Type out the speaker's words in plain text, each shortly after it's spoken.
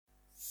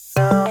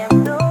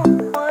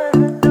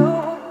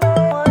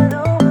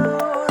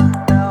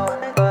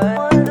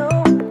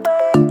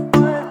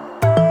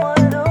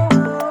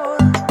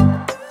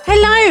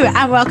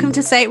and welcome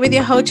to Say It With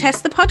Your Whole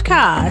Chest, the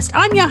podcast.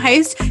 I'm your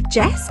host,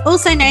 Jess,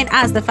 also known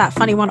as the Fat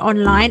Funny One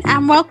online,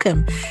 and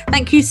welcome.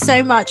 Thank you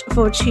so much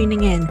for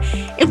tuning in.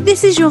 If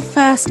this is your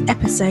first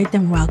episode,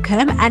 then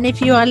welcome. And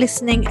if you are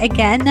listening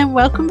again, then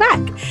welcome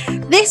back.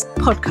 This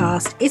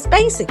podcast is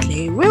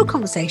basically real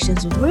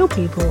conversations with real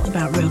people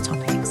about real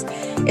topics.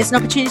 It's an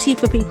opportunity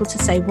for people to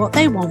say what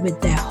they want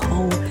with their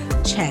whole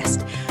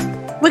chest.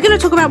 We're going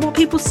to talk about what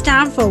people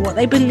stand for, what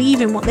they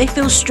believe in, what they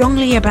feel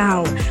strongly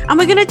about. And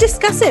we're going to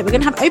discuss it. We're going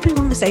to have open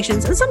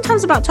conversations and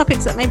sometimes about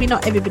topics that maybe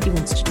not everybody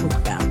wants to talk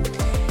about.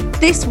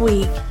 This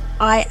week,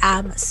 I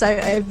am so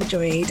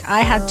overjoyed.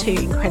 I had two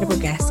incredible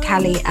guests,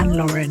 Callie and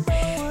Lauren.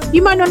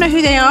 You might not know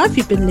who they are if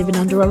you've been living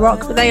under a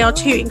rock, but they are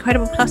two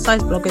incredible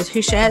plus-size bloggers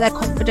who share their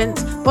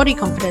confidence, body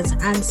confidence,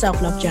 and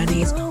self-love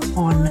journeys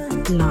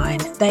online.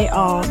 They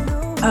are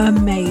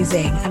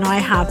amazing, and I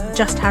have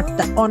just had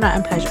the honour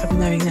and pleasure of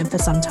knowing them for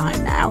some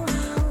time now.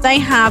 They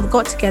have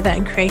got together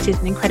and created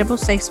an incredible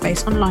safe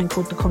space online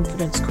called The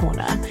Confidence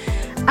Corner.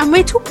 And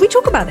we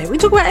talk about it. We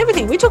talk about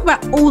everything. We talk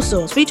about all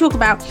sorts. We talk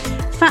about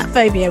fat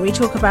phobia. We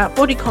talk about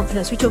body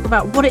confidence. We talk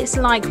about what it's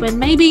like when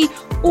maybe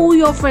all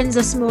your friends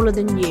are smaller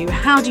than you.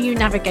 How do you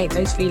navigate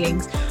those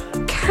feelings?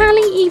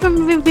 Callie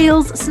even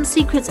reveals some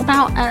secrets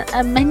about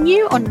a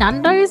menu on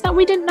Nando's that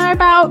we didn't know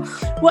about.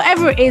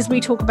 Whatever it is,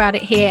 we talk about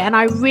it here. And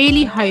I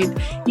really hope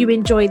you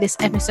enjoy this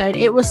episode.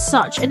 It was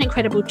such an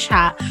incredible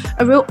chat,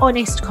 a real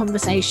honest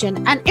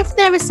conversation. And if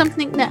there is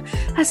something that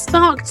has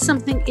sparked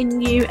something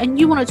in you and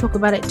you want to talk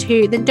about it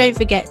too, then don't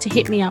forget to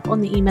hit me up on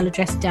the email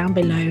address down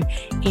below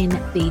in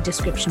the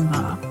description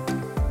bar.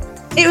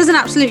 It was an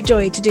absolute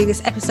joy to do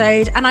this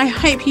episode, and I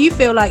hope you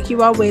feel like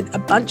you are with a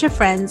bunch of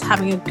friends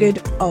having a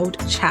good old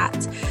chat.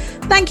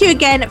 Thank you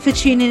again for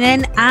tuning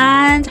in,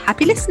 and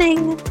happy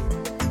listening.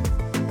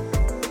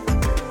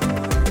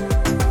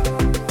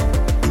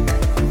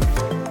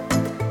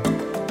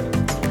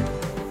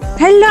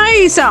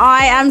 Hello, so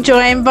I am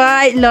joined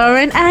by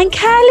Lauren and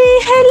Callie.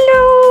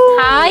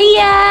 Hello.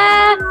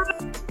 Hiya.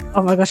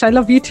 Oh my gosh, I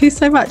love you two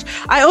so much.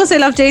 I also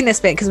love doing this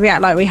bit because we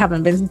act like we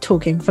haven't been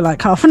talking for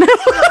like half an hour.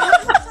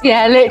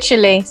 Yeah,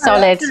 literally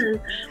solid.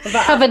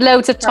 Covered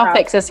loads of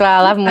topics as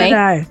well, haven't we? I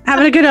know.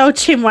 Having a good old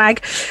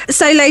chinwag.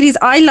 So, ladies,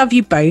 I love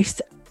you both.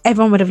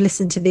 Everyone would have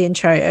listened to the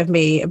intro of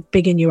me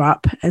bigging you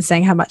up and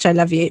saying how much I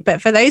love you. But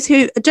for those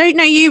who don't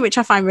know you, which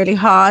I find really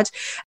hard,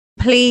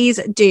 please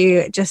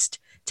do just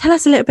tell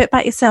us a little bit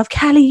about yourself.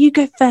 Callie, you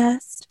go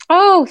first.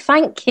 Oh,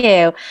 thank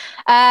you.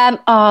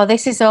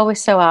 This is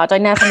always so hard. I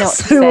never know what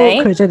to say.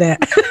 Awkward, isn't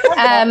it?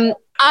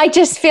 I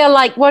just feel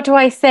like, what do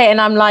I say? And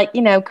I'm like,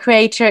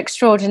 creator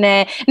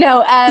extraordinaire. No,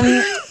 what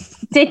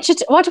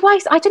do I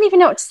don't even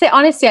know what to say.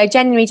 Honestly, I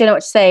genuinely don't know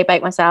what to say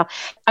about myself.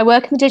 I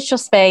work in the digital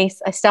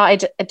space. I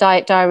started a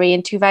diet diary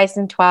in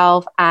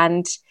 2012,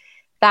 and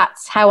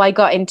that's how I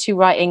got into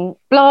writing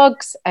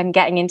blogs and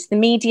getting into the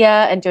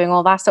media and doing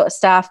all that sort of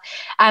stuff.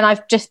 And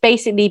I've just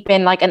basically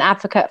been like an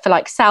advocate for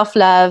like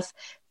self-love,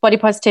 body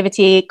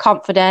positivity,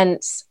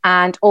 confidence,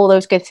 and all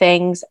those good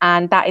things.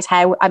 And that is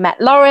how I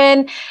met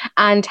Lauren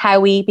and how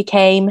we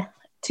became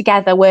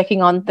together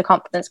working on The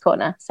Confidence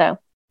Corner. So,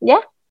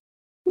 yeah.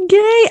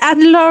 Yay.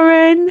 And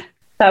Lauren.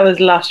 That was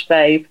lush,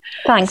 babe.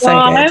 Thanks. So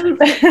I'm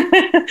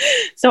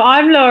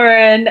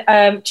Lauren. Do you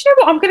know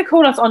what? I'm going to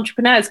call us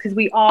entrepreneurs because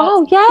we are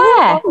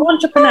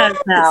entrepreneurs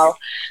now.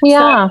 We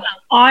are.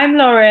 I'm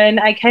Lauren,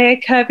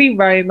 aka Curvy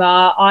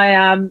Roma. I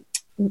am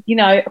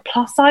a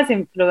plus size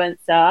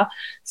influencer,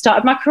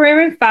 started my career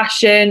in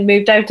fashion,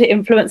 moved over to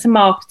influencer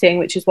marketing,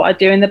 which is what I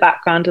do in the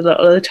background a lot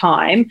of the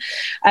time.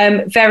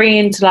 Very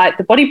into like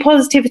the body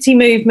positivity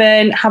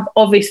movement, have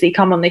obviously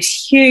come on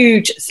this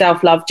huge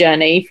self-love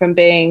journey from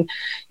being,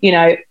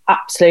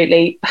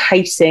 absolutely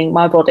hating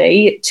my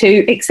body to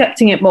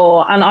accepting it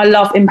more. And I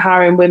love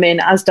empowering women,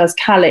 as does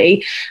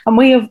Callie. And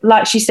we have,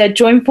 like she said,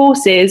 joined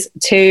forces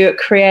to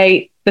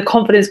create the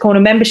Confidence Corner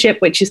membership,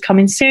 which is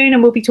coming soon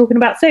and we'll be talking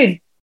about soon.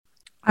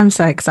 I'm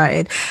so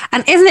excited.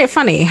 And isn't it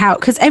funny how,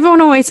 because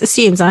everyone always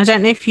assumes, and I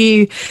don't know if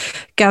you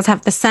girls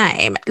have the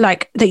same,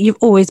 like that you've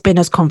always been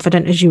as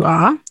confident as you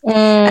are.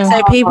 And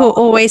so people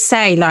always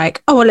say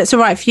like, oh, well, it's all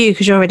right for you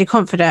because you're already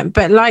confident.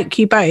 But like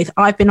you both,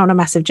 I've been on a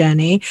massive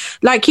journey.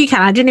 Like you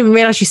can, I didn't even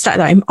realize you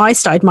started that. I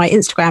started my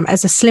Instagram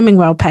as a Slimming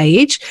World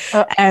page.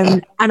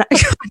 And I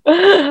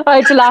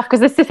had to laugh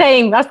because it's the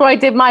same. That's what I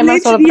did. Mine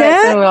was all about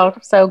Slimming World.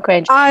 So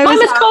cringe. Mine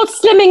was called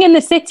Slimming in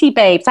the City,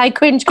 babes. How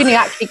cringe can you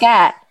actually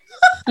get?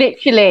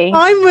 Literally.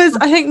 I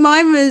think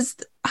mine was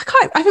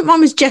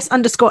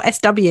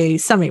Jess_SW,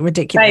 something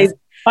ridiculous.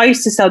 I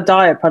used to sell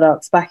diet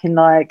products back in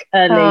like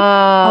early.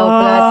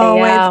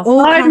 I'm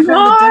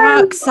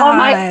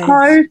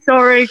so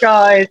sorry,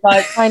 guys.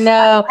 Like, I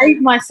know. I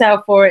hate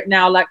myself for it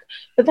now. Like,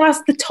 but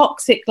that's the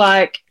toxic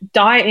like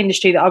diet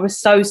industry that I was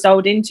so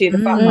sold into. The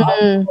fact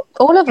that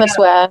all of us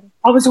were.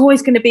 I was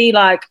always going to be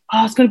like,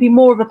 I was going to be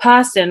more of a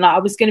person. Like, I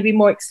was going to be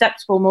more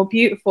acceptable, more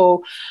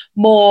beautiful,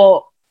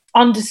 more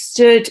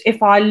understood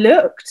if I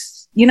looked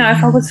you know,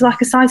 if I was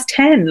like a size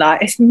 10,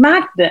 like it's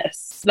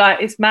madness.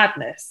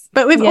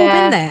 But we've all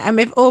been there, and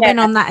we've all been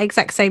on that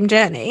exact same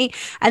journey.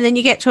 And then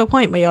you get to a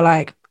point where you're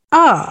like,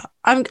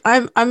 I'm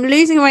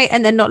losing weight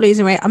and then not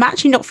losing weight. I'm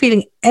actually not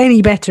feeling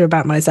any better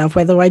about myself,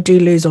 whether I do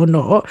lose or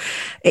not.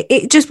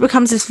 It just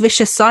becomes this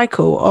vicious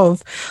cycle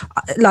of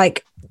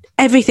like,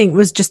 everything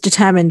was just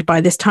determined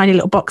by this tiny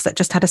little box that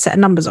just had a set of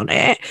numbers on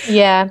it.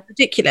 Yeah.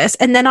 Ridiculous.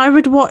 And then I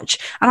would watch,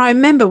 and I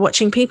remember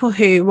watching people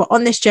who were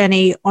on this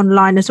journey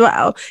online as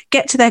well,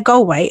 get to their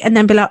goal weight and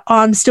then be like, oh,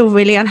 I'm still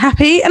really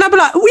unhappy. And I'd be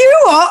like,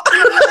 you what?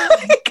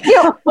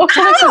 What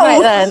kind of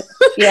weight then?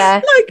 Yeah.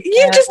 Like,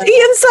 you've just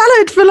eaten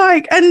salad for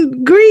like,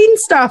 and green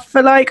stuff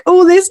for like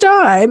all this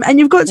time. And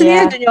you've got to the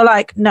end and you're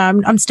like,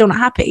 no, I'm still not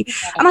happy.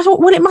 Yeah. And I thought,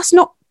 well, it must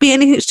not be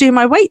anything to do with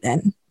my weight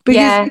then.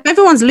 Because if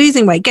everyone's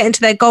losing weight, getting to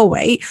their goal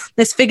weight,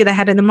 this figure they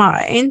had in the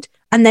mind,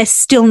 and they're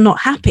still not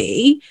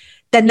happy,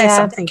 then there's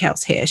something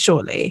else here,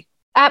 surely.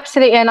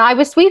 Absolutely. And we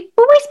were speaking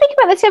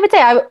about this the other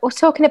day. I was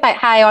talking about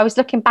how I was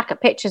looking back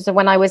at pictures of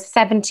when I was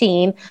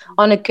 17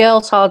 on a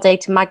girls' holiday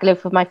to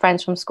Magaluf with my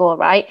friends from school,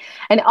 right?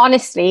 And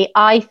honestly,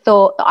 I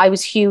thought that I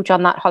was huge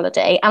on that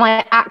holiday. And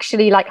I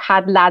actually like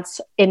had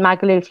lads in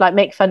Magaluf like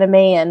make fun of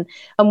me and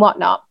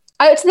whatnot.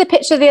 I looked at the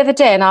picture the other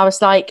day and I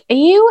was like, are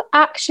you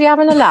actually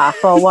having a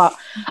laugh or what?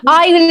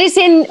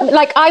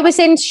 I was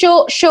in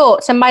short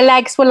shorts and my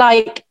legs were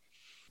like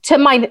to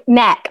my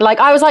neck. Like,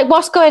 I was like,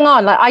 what's going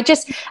on? Like,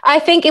 I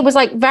think it was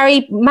like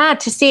very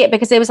mad to see it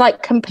because it was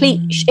like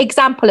complete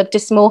example of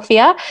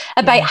dysmorphia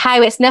about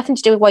how it's nothing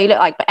to do with what you look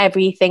like, but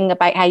everything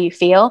about how you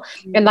feel.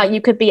 And like,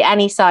 you could be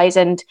any size.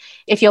 And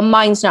if your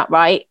mind's not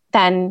right,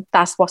 then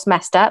that's what's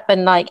messed up.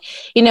 And like,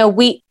 you know,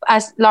 we,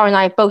 as Laura and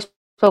I both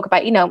spoke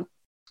about, you know,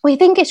 we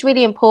think it's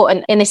really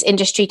important in this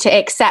industry to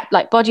accept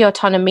like body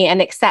autonomy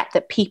and accept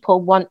that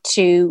people want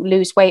to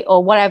lose weight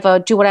or whatever,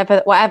 do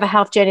whatever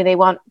health journey they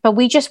want. But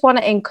we just want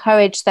to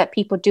encourage that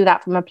people do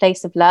that from a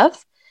place of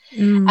love.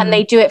 And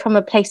they do it from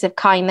a place of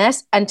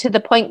kindness, and to the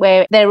point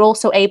where they're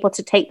also able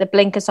to take the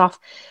blinkers off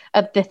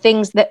of the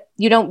things that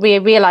you don't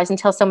really realize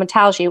until someone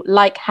tells you,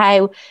 like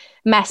how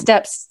messed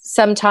up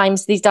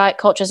sometimes these diet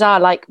cultures are.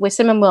 Like with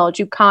Slimming World,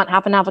 you can't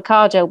have an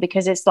avocado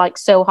because it's like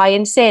so high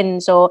in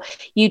sins, or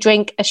you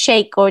drink a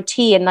shake or a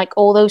tea, and like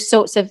all those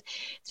sorts of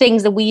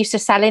things that we used to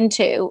sell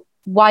into,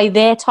 why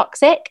they're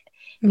toxic.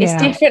 It's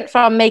different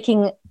from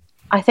making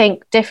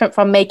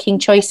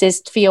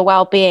choices for your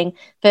well-being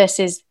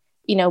versus,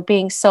 you know,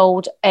 being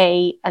sold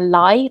a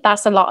lie.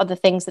 That's a lot of the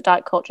things that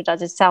diet culture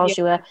does. It sells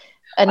you an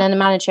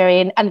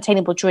unimaginary and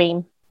unattainable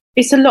dream.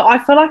 It's a lot.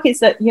 I feel like it's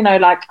that, you know,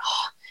 like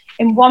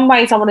in one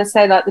ways I want to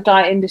say like the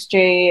diet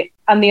industry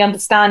and the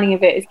understanding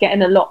of it is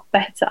getting a lot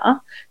better.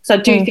 So I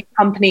do think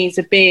companies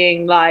are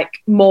being like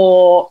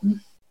more,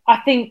 I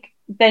think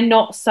they're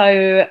not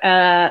so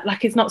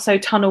like it's not so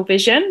tunnel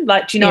vision,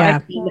 like, do you know what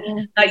I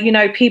mean? Like, you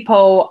know,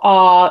 people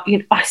are, you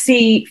know, I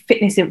see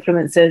fitness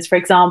influencers, for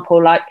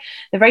example, like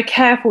they're very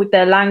careful with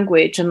their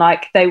language and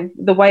like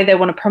the way they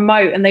want to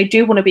promote, and they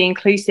do want to be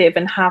inclusive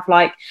and have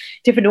like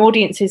different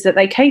audiences that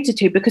they cater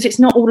to, because it's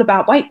not all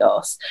about weight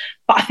loss.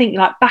 But I think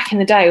like back in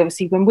the day,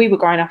 obviously when we were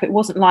growing up, it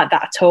wasn't like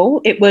that at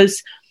all. It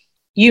was,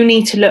 you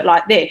need to look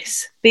like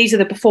this. These are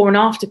the before and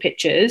after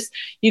pictures.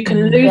 You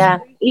can lose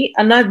weight.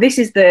 And this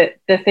is the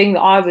thing that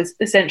I was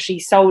essentially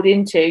sold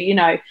into. You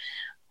know,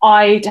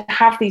 I'd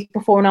have these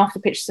before and after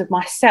pictures of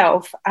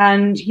myself,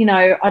 and, you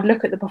know, I'd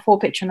look at the before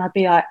picture and I'd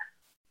be like,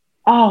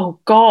 oh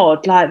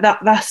God, like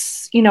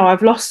that's, you know,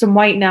 I've lost some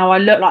weight now. I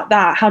look like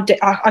that.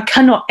 I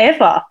cannot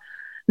ever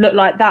look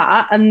like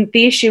that. And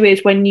the issue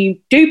is when you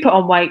do put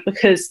on weight,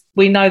 because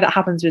we know that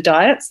happens with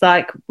diets,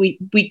 like we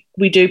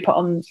do put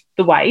on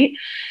the weight.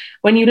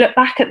 When you look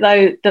back at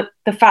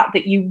the fact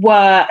that you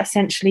were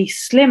essentially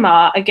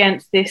slimmer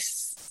against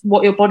this,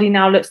 what your body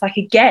now looks like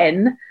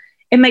again,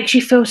 it makes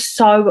you feel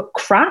so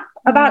crap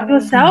about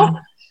yourself.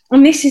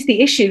 And this is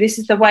the issue. This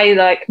is the way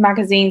like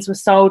magazines were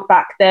sold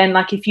back then.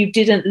 Like if you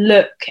didn't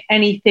look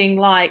anything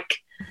like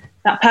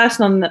that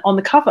person on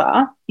the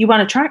cover, you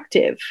weren't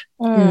attractive.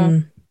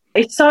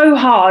 It's so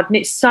hard. And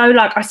it's so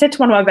like, I said to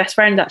one of my best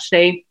friends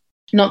actually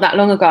not that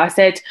long ago, I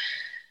said,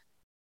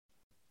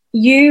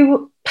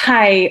 you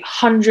pay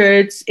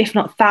hundreds, if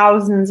not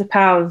thousands of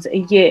pounds a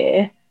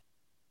year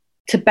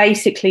to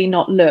basically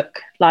not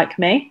look like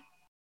me.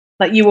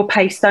 Like you will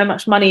pay so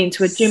much money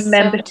into a gym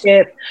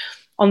membership,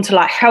 onto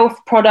like health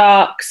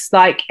products,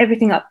 like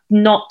everything up,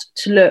 not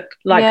to look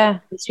like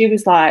she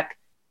was like,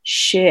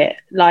 shit,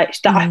 like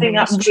I think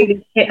that's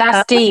really hit that's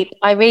her. Deep.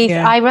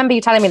 I remember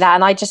you telling me that,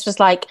 and I just was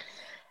like,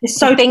 it's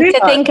so to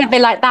think of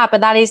it like that,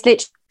 but that is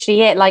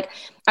literally it. Like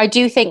I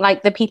do think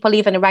like the people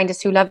even around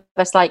us who love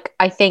us, like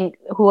I think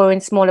who are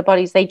in smaller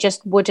bodies, they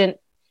just wouldn't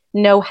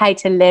know how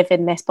to live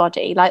in this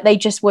body. Like they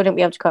just wouldn't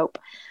be able to cope.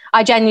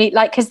 I genuinely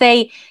like, because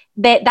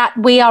that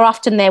we are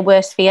often their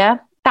worst fear.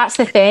 That's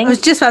the thing. I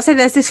was just about to say,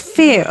 there's this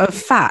fear of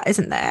fat,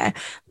 isn't there?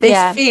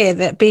 This fear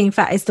that being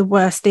fat is the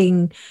worst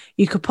thing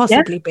you could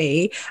possibly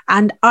be.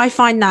 And I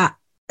find that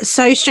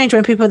so strange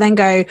when people then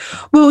go,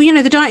 well,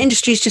 the diet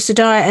industry is just a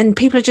diet and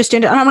people are just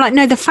doing it. And I'm like,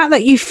 no, the fact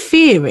that you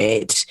fear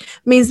it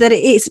means that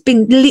it's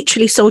been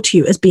literally sold to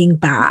you as being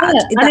bad.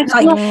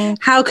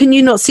 How can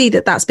you not see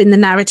that that's been the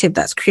narrative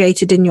that's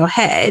created in your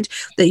head,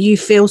 that you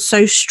feel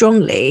so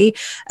strongly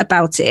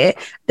about it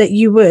that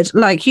you would,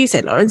 like you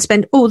said, Lauren,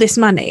 spend all this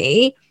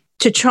money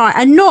to try,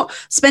 and not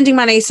spending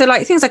money. So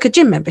like things like a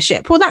gym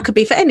membership, well, that could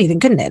be for anything,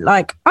 couldn't it?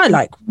 Like I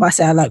like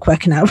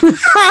working out.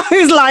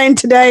 Who's lying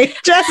today?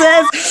 Jess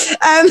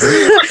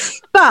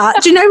is.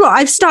 But do you know what?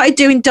 I've started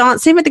doing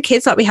dancing with the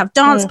kids. Like we have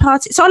dance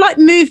parties. So I like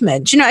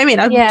movement. Do you know what I mean?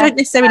 I don't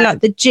necessarily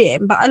like the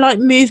gym, but I like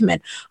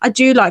movement. I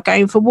do like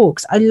going for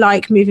walks. I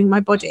like moving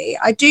my body.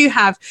 I do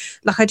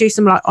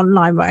some like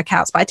online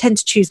workouts, but I tend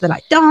to choose the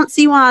like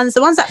dancey ones,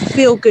 the ones that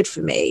feel good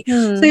for me.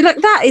 So like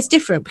that is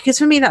different, because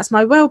for me, that's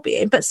my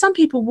well-being. But some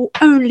people will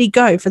only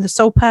go for the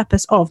sole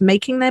purpose of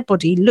making their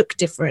body look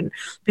different,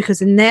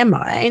 because in their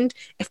mind,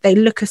 if they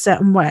look a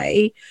certain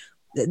way,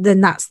 then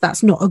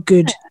that's not a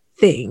good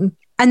thing.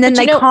 And then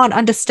they can't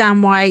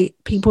understand why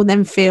people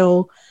then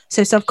feel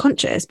so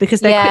self-conscious,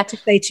 because they're quick to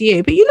say to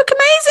you, but you look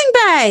amazing,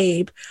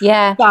 babe.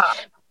 Yeah.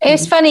 But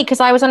it's funny because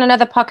I was on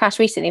another podcast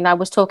recently and I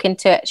was talking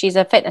to, she's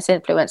a fitness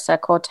influencer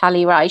called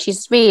Tally Rai.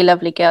 She's a really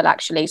lovely girl,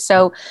 actually.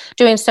 So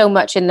doing so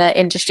much in the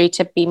industry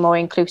to be more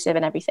inclusive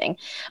and everything.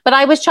 But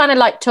I was trying to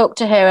like talk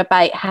to her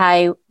about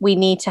how we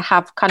need to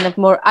have kind of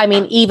more, I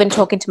mean, even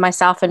talking to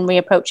myself and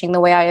reapproaching the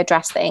way I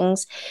address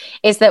things,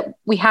 is that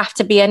we have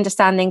to be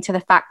understanding to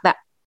the fact that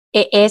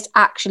it is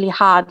actually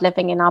hard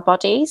living in our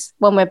bodies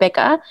when we're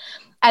bigger.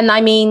 And I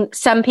mean,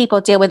 some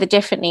people deal with it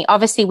differently.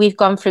 Obviously, we've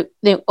gone through,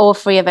 all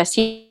three of us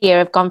here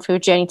have gone through a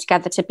journey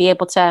together to be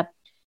able to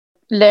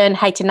learn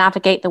how to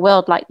navigate the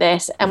world like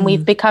this. And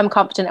we've become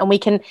confident, and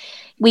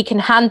we can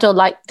handle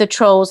like the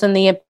trolls and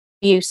the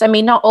abuse. I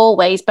mean, not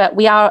always, but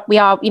we are,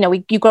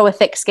 you grow a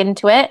thick skin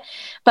to it.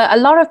 But a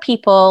lot of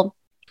people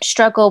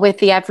struggle with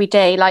the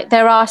everyday. Like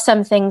there are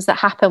some things that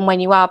happen when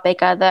you are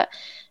bigger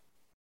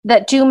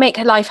that do make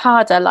life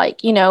harder.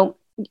 Like,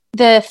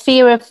 the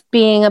fear of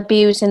being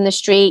abused in the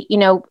street,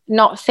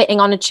 not fitting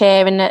on a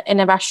chair in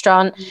a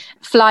restaurant,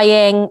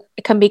 flying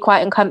can be quite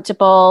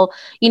uncomfortable,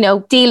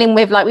 dealing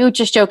with, like, we were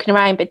just joking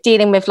around, but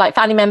dealing with like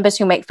family members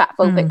who make fat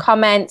phobic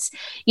comments,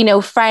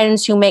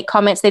 friends who make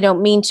comments they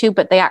don't mean to,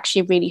 but they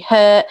actually really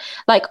hurt,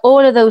 like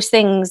all of those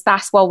things.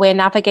 That's what we're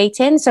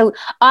navigating. So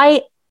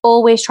I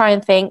always try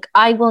and think,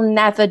 I will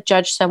never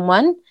judge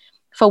someone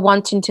for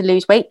wanting to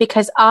lose weight,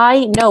 because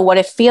I know what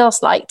it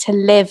feels like to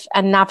live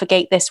and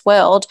navigate this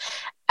world,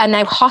 and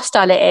how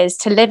hostile it is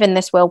to live in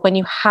this world when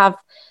you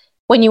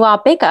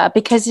are bigger,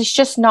 because it's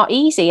just not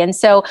easy. And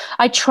so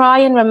I try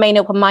and remain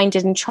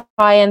open-minded and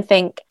try and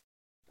think,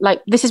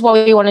 like, this is what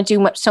we want to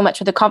do so much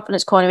with the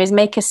Confidence Corner, is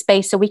make a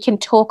space so we can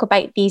talk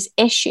about these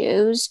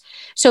issues,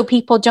 so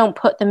people don't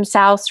put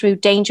themselves through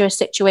dangerous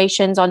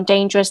situations on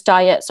dangerous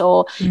diets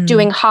or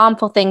doing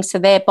harmful things to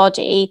their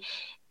body,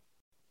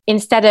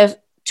 instead of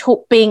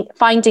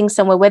finding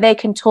somewhere where they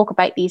can talk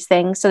about these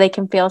things so they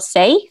can feel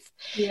safe.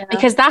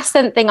 Because that's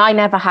something I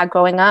never had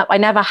growing up. I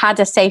never had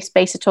a safe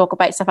space to talk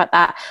about stuff like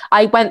that.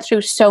 I went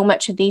through so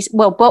much of these,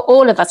 well,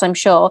 all of us, I'm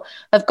sure,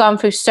 have gone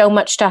through so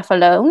much stuff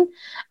alone,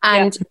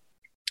 and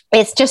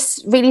it's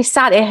just really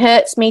sad. It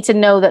hurts me to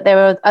know that there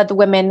are other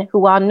women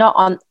who are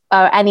not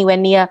anywhere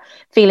near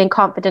feeling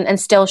confident and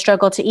still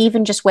struggle to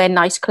even just wear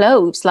nice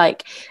clothes,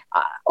 like,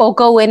 or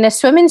go in a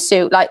swimming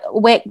suit, like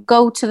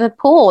go to the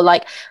pool,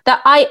 like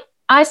that.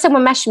 I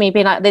someone messaged me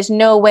being like, there's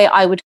no way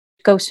I would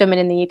go swimming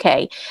in the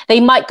UK.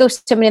 They might go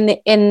swimming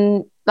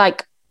in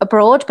like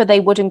abroad, but they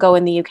wouldn't go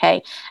in the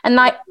UK. And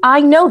I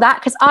know that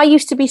because I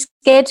used to be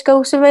scared to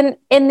go swimming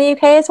in the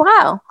UK as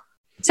well.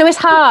 So it's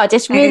hard.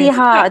 It's really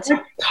hard.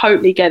 I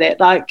totally get it.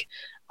 Like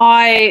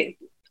I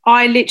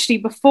literally,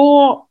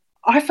 before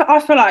I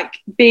feel like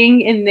being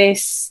in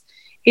this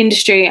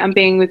industry and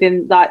being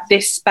within like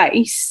this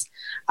space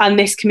and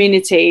this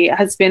community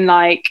has been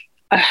like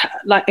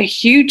a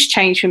huge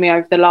change for me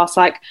over the last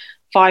like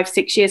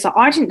 5-6 years.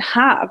 I didn't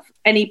have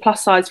any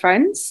plus size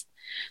friends,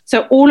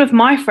 so all of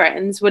my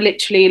friends were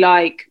literally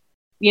like,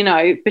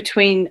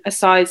 between a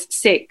size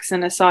 6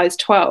 and a size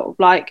 12.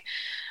 Like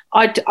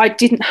I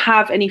didn't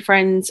have any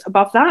friends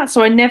above that,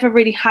 so I never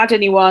really had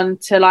anyone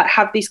to like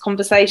have these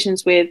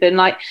conversations with. And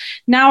like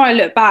now I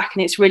look back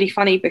and it's really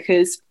funny,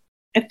 because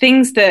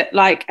things that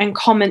like, and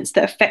comments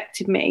that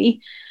affected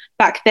me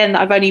back then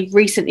that I've only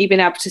recently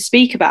been able to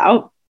speak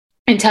about,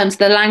 in terms of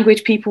the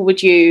language people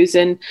would use,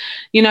 and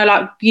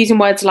like using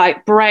words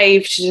like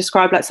brave to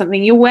describe like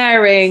something you're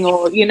wearing,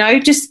 or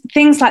just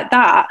things like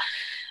that,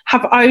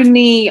 I've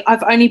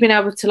only been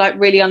able to like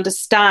really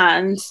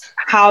understand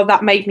how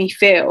that made me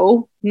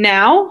feel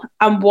now,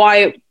 and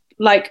why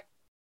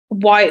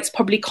it's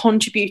probably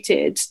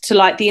contributed to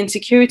like the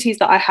insecurities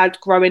that I had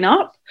growing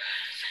up.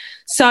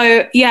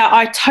 So yeah,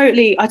 I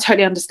totally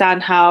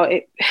understand how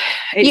it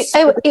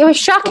was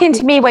shocking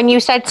to me when you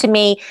said to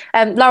me,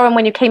 Lauren,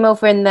 when you came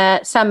over in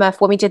the summer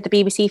when we did the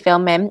BBC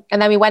filming,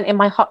 and then we went in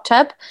my hot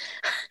tub,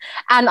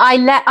 and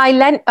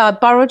I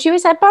borrowed you.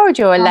 Is I borrowed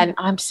you or lent?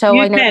 I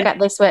never get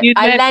this word.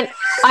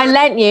 I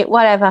lent you.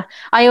 Whatever.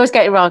 I always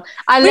get it wrong.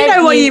 We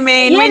know what you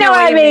mean. You know what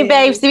I mean,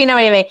 babes. We know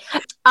what you mean.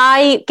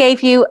 I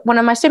gave you one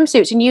of my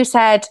swimsuits, and you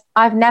said,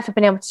 "I've never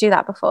been able to do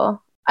that before."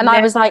 And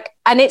I was like,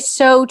 and it's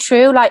so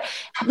true, like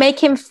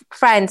making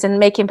friends and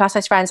making plus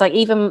size friends. Like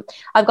even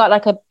I've got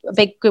like a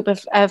big group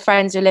of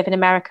friends who live in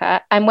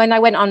America. And when I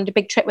went on the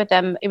big trip with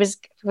them, it was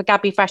for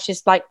Gabby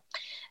Fresh's like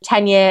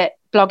 10-year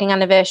blogging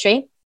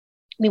anniversary.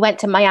 We went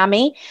to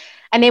Miami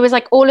and it was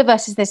like all of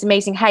us in this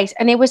amazing house.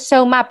 And it was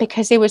so mad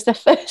because it was the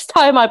first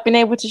time I've been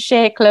able to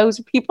share clothes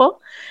with people.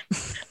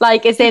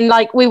 Like as in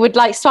like we would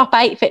like swap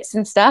outfits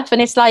and stuff.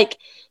 And it's like,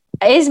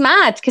 it is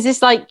mad because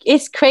it's like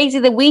it's crazy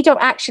that we don't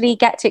actually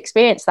get to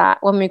experience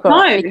that when we grow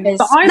up.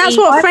 That's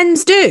what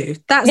friends do.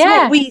 That's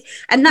what we,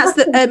 and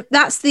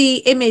that's the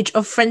image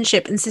of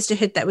friendship and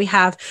sisterhood that we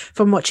have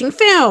from watching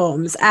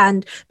films,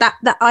 and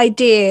that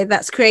idea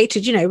that's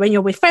created. You know, when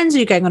you're with friends,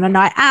 you're going on a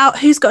night out.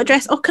 Who's got a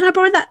dress? Oh, can I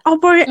borrow that? I'll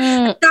borrow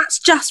it. That's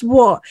just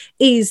what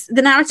is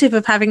the narrative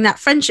of having that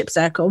friendship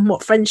circle and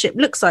what friendship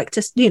looks like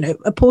to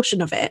a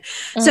portion of it.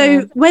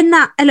 So when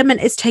that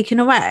element is taken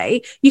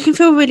away, you can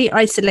feel really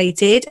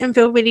isolated and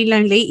feel really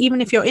lonely,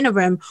 even if you're in a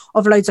room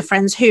of loads of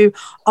friends who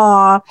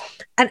are,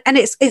 and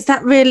it's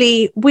that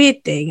really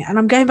weird thing. And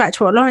I'm going back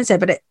to what Lauren said,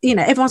 but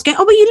everyone's going,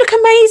 oh, but you look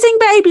amazing,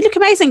 babe, you look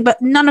amazing,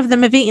 but none of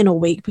them have eaten all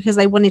week because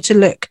they wanted to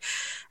look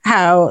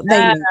how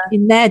they look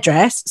in their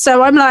dress.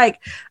 So I'm like,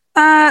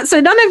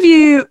 so none of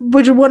you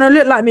would want to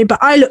look like me, but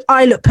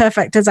I look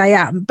perfect as I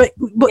am. But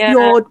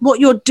what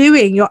you're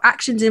doing, your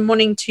actions in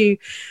wanting to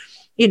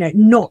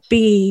not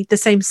be the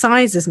same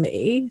size as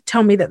me,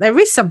 tell me that there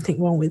is something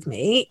wrong with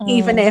me,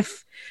 even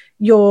if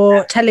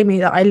you're telling me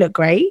that I look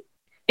great.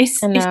 It's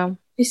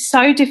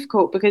so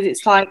difficult because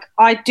it's like,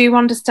 I do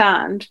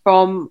understand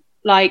from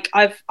like,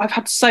 I've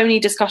had so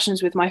many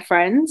discussions with my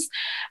friends,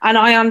 and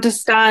I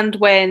understand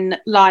when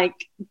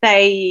like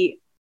they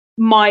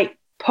might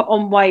put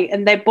on weight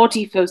and their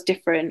body feels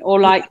different,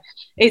 or like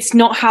it's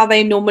not how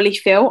they normally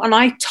feel, and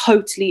I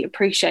totally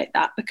appreciate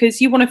that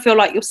because you want to feel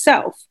like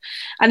yourself,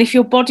 and if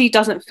your body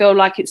doesn't feel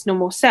like its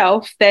normal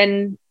self,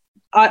 then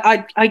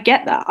I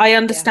get that. I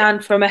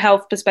understand from a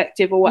health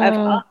perspective or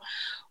whatever,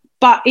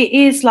 but it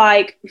is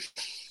like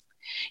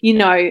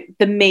the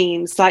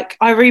memes, like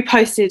I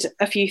reposted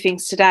a few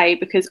things today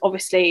because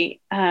obviously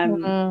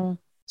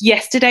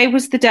yesterday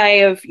was the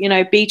day of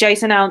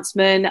BJ's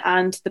announcement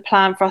and the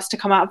plan for us to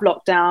come out of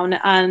lockdown,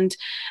 and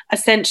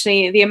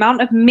essentially the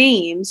amount of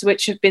memes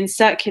which have been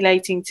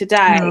circulating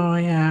today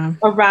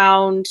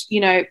around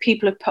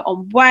people have put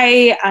on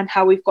weight and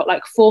how we've got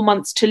like 4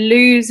 months to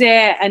lose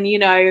it, and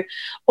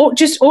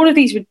just all of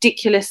these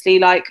ridiculously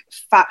like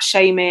fat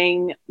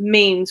shaming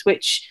memes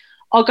which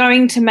are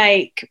going to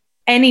make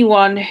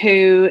anyone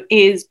who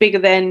is bigger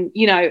than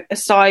a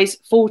size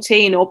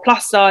 14 or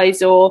plus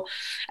size, or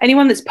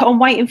anyone that's put on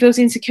weight and feels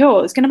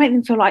insecure, it's going to make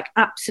them feel like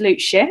absolute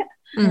shit.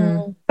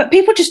 But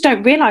people just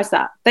don't realize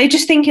that. They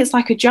just think it's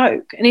like a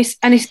joke, and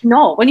it's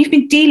not when you've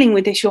been dealing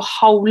with this your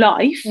whole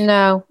life.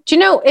 No, do you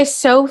know, it's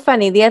so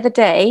funny. The other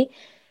day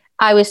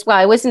it was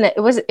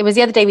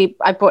the other day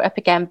I brought it up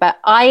again, but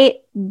I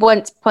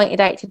once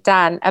pointed out to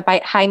Dan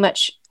about how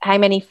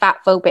many fat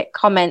phobic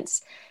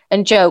comments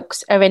and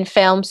jokes are in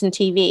films and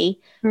TV,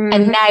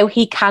 and now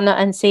he cannot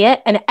unsee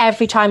it. And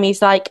every time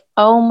he's like,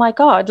 oh my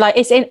God, like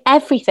it's in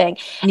everything.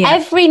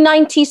 Every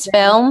 90s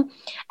film,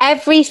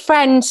 every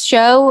Friends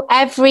show,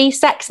 every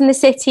Sex and the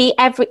City,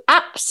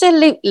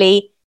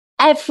 absolutely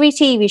every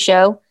TV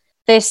show,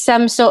 there's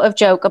some sort of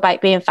joke about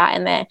being fat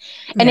in there.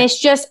 And it's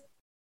just,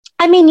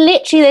 I mean,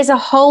 literally, there's a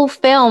whole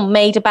film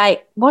made about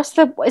is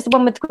the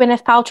one with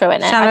Gwyneth Paltrow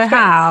in it? Shallow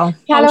Hal.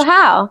 Shallow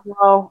Hal.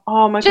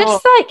 Oh my God!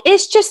 Just like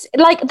it's just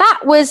like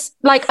that was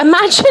like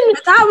imagine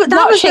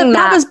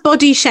that was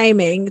body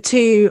shaming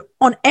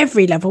on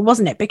every level,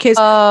 wasn't it? Because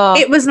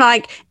it was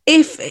like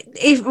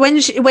if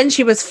when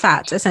she was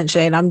fat,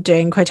 essentially, and I'm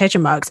doing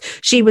quotation marks,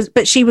 she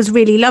was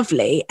really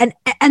lovely,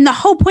 and the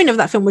whole point of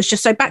that film was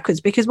just so backwards,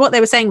 because what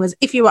they were saying was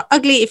if you were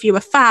ugly, if you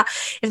were fat,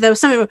 if there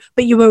was something,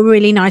 but you were a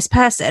really nice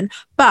person,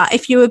 but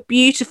if you were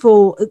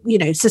beautiful,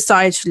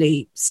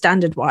 societally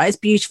standard wise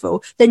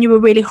beautiful, then you were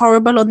really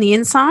horrible on the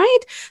inside.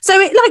 So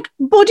it like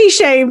body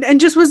shamed and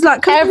just was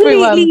like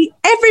completely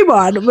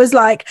everyone was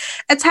like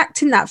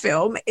attacked in that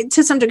film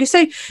to some degree.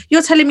 So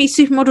you're telling me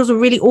supermodels are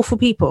really awful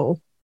people?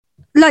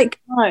 Like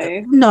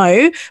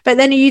no. But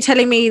then are you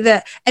telling me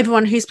that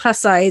everyone who's plus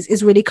size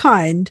is really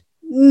kind?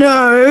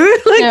 No.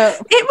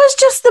 It was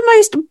just the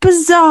most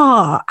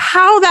bizarre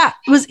how that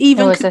was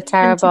even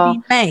terrible to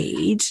be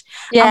made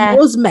and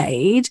was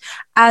made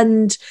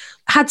and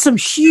had some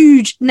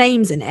huge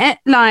names in it,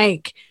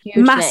 like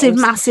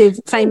massive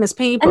famous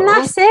people, and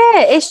that's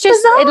it. It's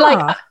just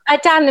like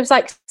Dan was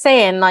like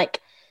saying,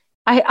 like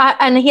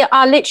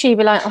I'll literally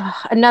be like,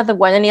 oh, another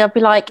one, and he'll be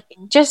like,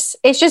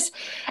 it's just.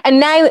 And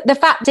now the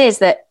fact is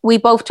that we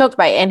both talked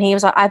about it, and he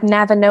was like, I've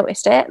never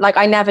noticed it. Like,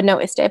 I never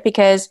noticed it,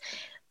 because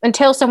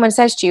until someone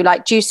says to you,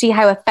 like, do you see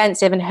how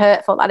offensive and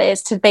hurtful that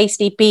is to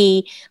basically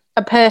be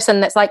a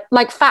person that's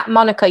like Fat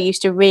Monica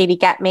used to really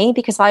get me,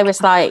 because I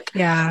was like,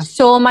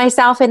 saw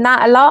myself in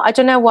that a lot. I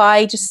don't know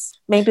why, just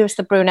maybe it was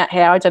the brunette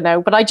hair, I don't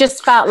know, but I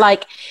just felt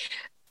like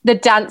the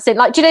dancing,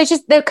 like, you know,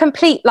 just a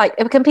complete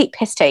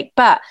piss take.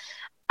 But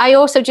I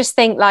also just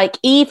think, like,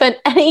 even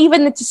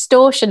the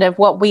distortion of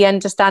what we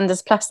understand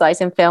as plus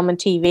size in film and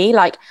TV.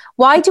 Like,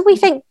 why do we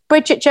think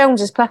Bridget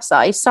Jones is plus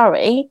size?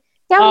 Sorry.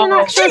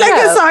 Yeah, she's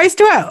like a size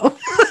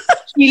 12.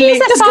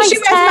 She's a size she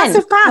 10. wears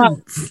massive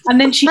pants. And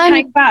then she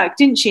came back,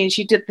 didn't she? And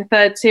she did the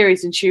third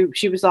series, and she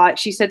was like,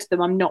 she said to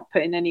them, I'm not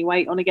putting any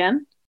weight on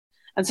again.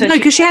 And so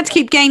because she had to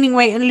keep gaining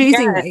weight and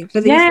losing weight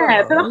for these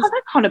roles. But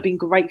that can't have been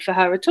great for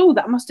her at all.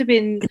 That must have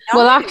been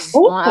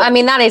I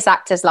mean, that is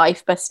actor's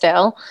life, but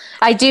still,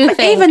 I do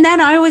think even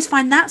then I always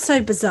find that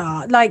so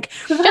bizarre. Like,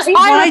 just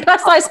hire a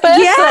plus size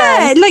person.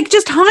 Yeah, like,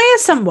 just hire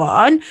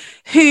someone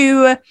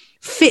who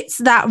fits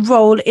that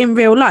role in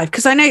real life,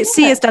 because I know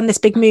Sia's done this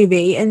big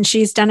movie and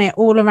she's done it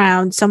all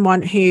around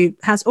someone who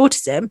has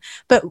autism,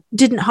 but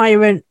didn't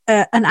hire an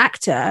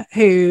actor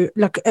who,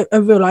 like,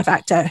 a real life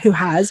actor who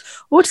has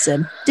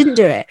autism. Didn't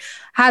do it.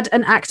 Had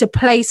an actor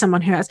play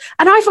someone who has,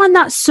 and I find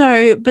that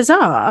so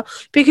bizarre,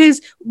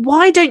 because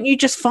why don't you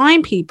just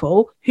find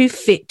people who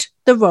fit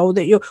the role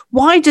that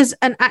why does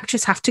an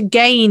actress have to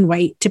gain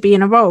weight to be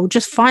in a role?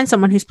 Just find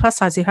someone who's plus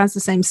size who has the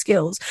same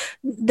skills.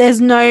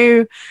 There's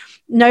no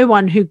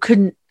one who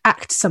couldn't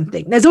act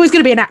something. There's always going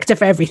to be an actor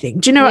for everything.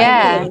 Do you know what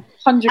I mean?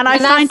 100%. And I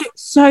find it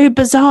so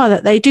bizarre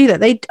that they do that.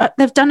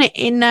 They've done it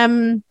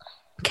in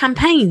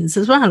campaigns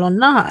as well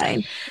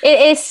online.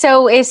 It's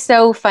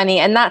so funny,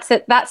 and that's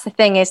the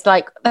thing. Is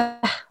like,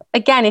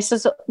 again, it's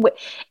just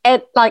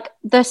like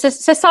the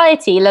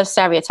society loves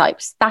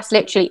stereotypes. That's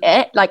literally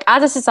it. Like,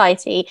 as a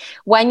society,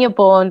 when you're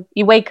born,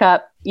 you wake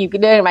up, you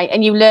learn, right,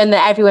 and you learn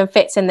that everyone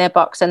fits in their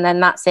box, and then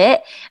that's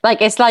it.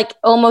 Like, it's like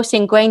almost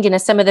ingrained in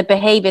us, some of the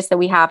behaviors that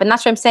we have, and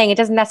that's what I'm saying. It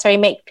doesn't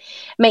necessarily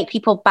make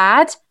people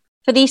bad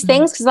for these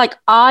things, because, like,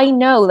 I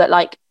know that,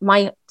 like,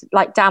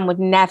 Dan would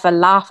never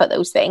laugh at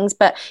those things,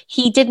 but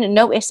he didn't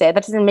notice it.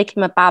 That doesn't make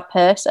him a bad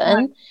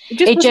person.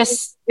 It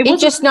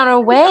just not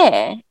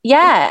aware.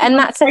 Yeah, and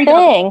that's the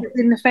thing. It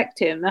didn't affect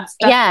him. That's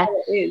how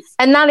it is.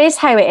 And that is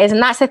how it is.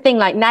 And that's the thing.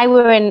 Like, now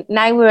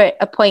we're at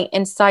a point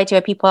in society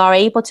where people are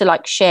able to,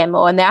 like, share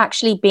more, and they're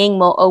actually being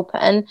more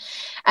open.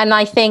 And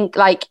I think,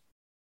 like,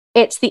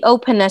 it's the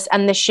openness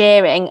and the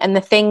sharing and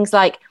the things,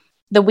 like,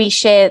 that we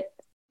share,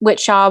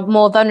 which are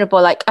more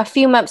vulnerable. Like, a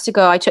few months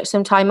ago, I took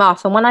some time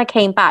off, and when I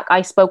came back,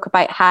 I spoke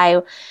about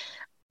how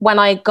when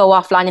I go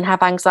offline and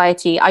have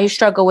anxiety, I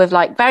struggle with,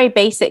 like, very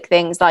basic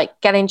things, like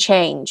getting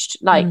changed,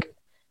 like,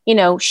 you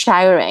know,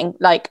 showering,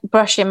 like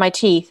brushing my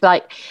teeth,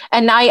 like,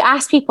 and I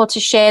asked people to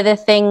share the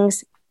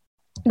things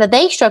that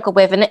they struggle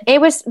with, and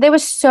there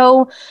was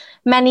so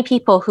many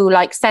people who,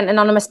 like, sent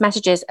anonymous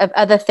messages of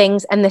other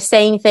things and the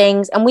same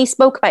things, and we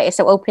spoke about it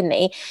so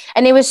openly,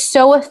 and it was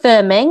so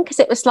affirming, because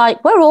it was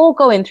like, we're all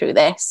going through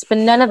this, but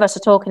none of us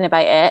are talking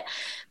about it.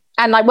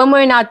 And, like, when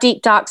we're in our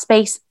deep dark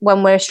space,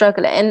 when we're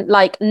struggling,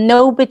 like,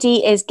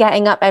 nobody is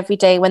getting up every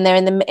day when they're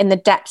in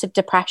the depths of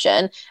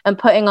depression and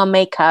putting on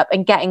makeup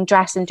and getting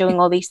dressed and doing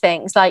all these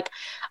things. Like,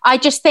 I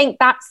just think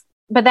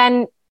but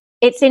then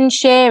it's in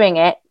sharing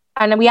it.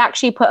 And we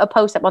actually put a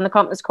post up on the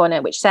Confidence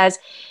Corner which says,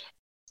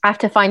 I have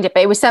to find it,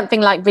 but it was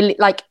something like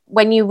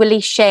when you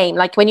release shame,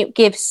 like when you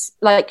give,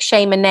 like,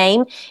 shame a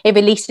name, it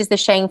releases the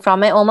shame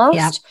from it almost.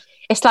 Yeah.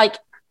 It's like,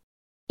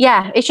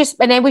 yeah, it's just,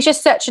 and it was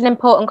just such an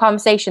important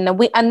conversation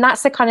and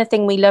that's the kind of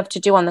thing we love to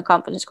do on the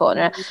Confidence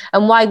Corner,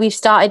 and why we've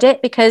started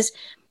it, because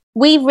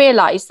we've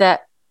realized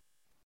that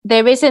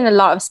there isn't a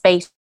lot of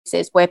spaces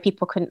where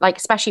people can, like,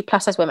 especially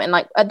plus size women.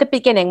 Like, at the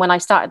beginning, when I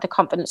started the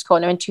Confidence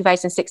Corner in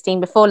 2016,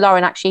 before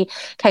Lauren actually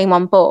came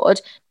on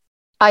board,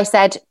 I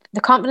said the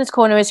Confidence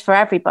Corner is for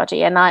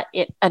everybody, and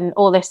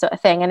all this sort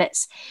of thing. And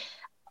it's,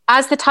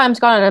 as the time's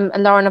gone on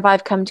and Lauren and I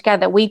have come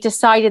together, we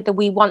decided that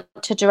we want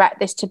to direct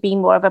this to be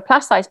more of a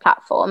plus size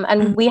platform.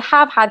 And we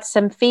have had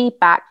some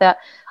feedback that,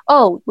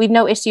 oh, we've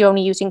noticed you're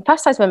only using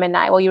plus size women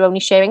now, or you're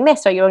only sharing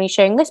this, or you're only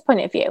sharing this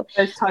point of view.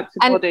 Those types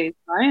of bodies,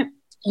 right?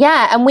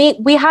 Yeah. And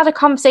we had a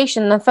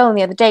conversation on the phone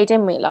the other day,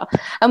 didn't we, Laura?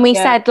 And we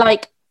said,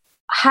 like,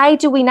 how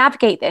do we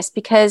navigate this?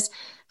 Because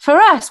for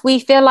us, we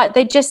feel like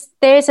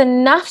there's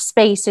enough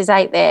spaces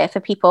out there for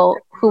people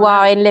who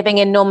are living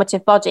in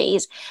normative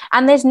bodies,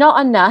 and there's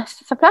not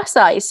enough for plus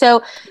size.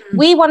 So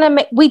we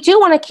do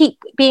want to keep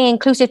being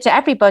inclusive to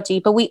everybody,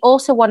 but we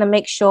also want to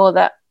make sure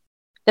that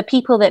the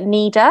people that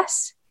need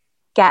us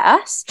get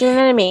us. Do you know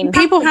what I mean?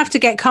 People have to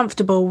get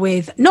comfortable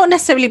with not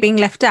necessarily being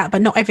left out,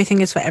 but not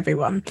everything is for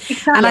everyone.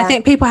 Exactly. And I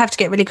think people have to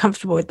get really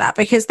comfortable with that,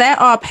 because there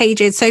are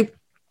pages. So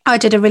I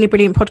did a really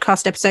brilliant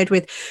podcast episode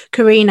with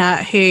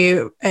Karina,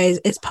 who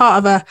is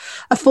part of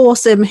a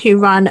foursome who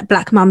run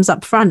Black Mums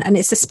Up Front, and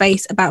it's a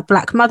space about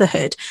Black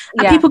motherhood.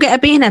 And people get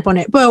a bee-nib on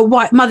it. Well,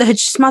 white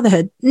motherhood's just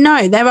motherhood.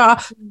 No, there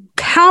are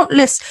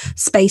countless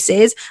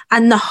spaces,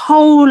 and the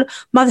whole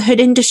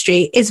motherhood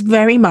industry is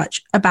very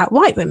much about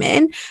white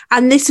women.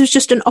 And this was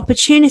just an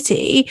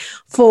opportunity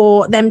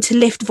for them to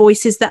lift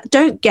voices that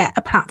don't get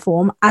a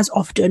platform as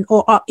often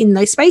or are in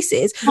those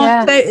spaces.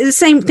 Yeah. So the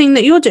same thing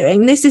that you're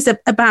doing, this is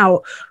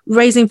about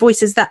raising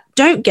voices that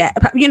don't get,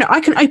 you know,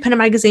 I can open a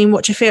magazine,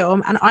 watch a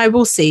film, and I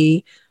will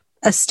see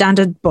a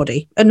standard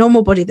body, a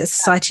normal body that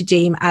society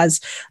deem as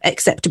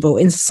acceptable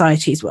in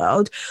society's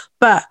world.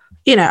 But,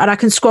 you know, and I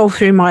can scroll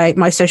through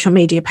my social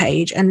media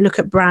page and look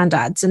at brand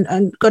ads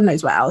and God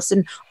knows what else.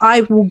 And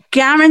I will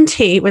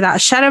guarantee without a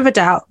shadow of a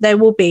doubt, there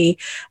will be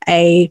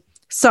a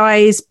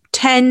size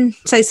 10,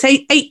 so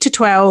say 8 to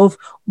 12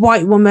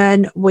 white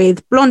woman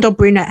with blonde or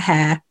brunette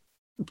hair.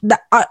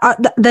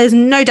 There's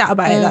no doubt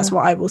about it. That's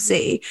what I will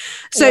see.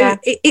 So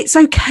it's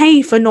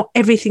okay for not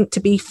everything to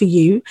be for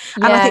you.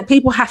 And I think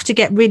people have to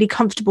get really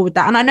comfortable with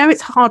that. And I know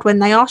it's hard when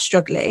they are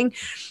struggling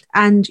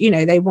and, you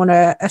know, they want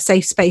a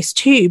safe space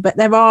too. But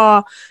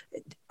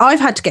I've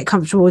had to get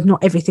comfortable with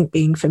not everything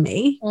being for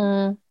me.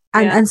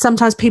 And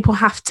sometimes people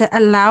have to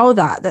allow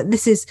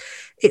that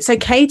it's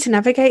okay to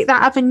navigate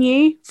that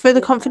avenue for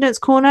the Confidence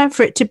Corner,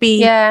 for it to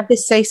be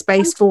this safe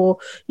space for,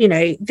 you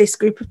know, this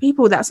group of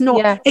people. That's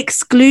not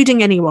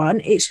excluding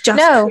anyone. It's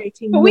just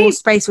creating more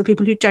space for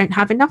people who don't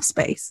have enough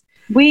space.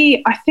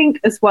 I think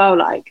as well,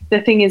 like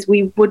the thing is,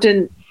 we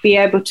wouldn't be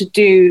able to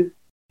do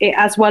it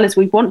as well as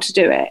we want to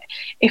do it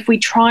if we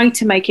try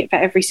to make it for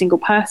every single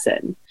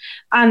person.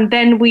 And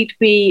then we'd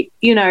be,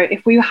 you know,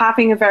 if we were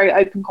having a very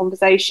open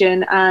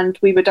conversation and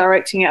we were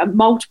directing it at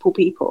multiple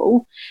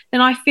people, then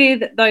I fear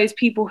that those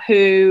people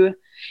who,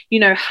 you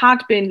know,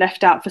 had been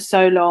left out for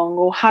so long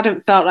or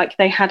hadn't felt like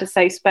they had a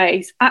safe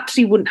space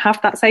actually wouldn't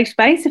have that safe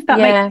space, if that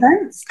makes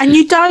sense. And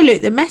you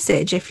dilute the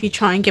message if you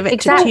try and give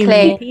it to too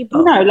many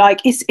people. No,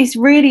 like it's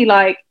really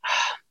like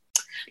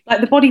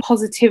the body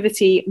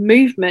positivity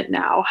movement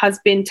now has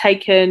been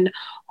taken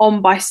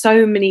on by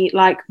so many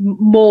like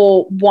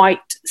more white,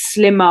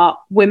 slimmer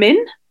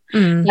women.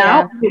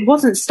 Now it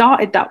wasn't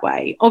started that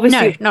way.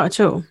 Obviously, no, not at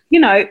all. You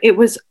know, it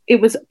was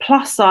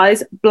plus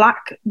size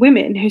Black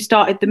women who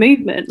started the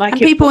movement. Like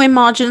people in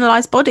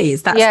marginalised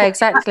bodies. That's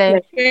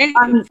exactly.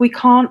 And we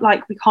can't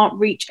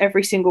reach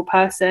every single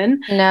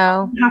person.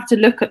 No, we have to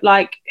look at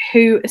like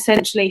who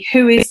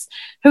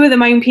are the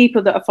main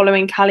people that are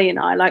following Callie and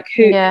I. Like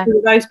who are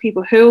those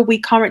people? Who are we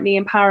currently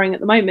empowering at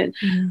the moment?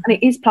 And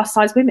it is plus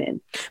size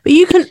women. But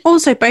you can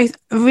also both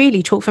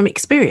really talk from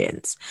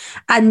experience,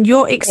 and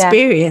your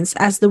experience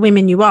as the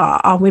women you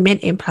are women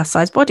in plus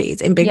size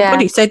bodies, in bigger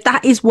bodies. So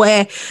that is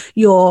where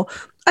your,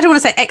 I don't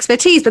want to say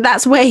expertise, but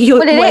that's where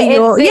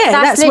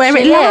that's where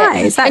it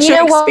lies. That's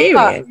your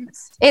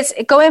experience. It's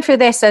going through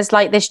this as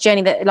like this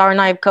journey that Lauren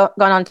and I have gone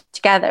on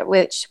together,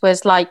 which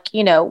was like,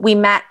 you know, we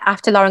met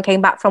after Lauren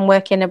came back from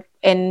working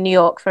in New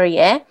York for a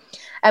year,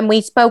 and we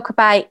spoke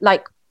about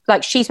like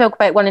she spoke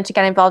about wanting to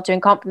get involved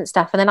doing confidence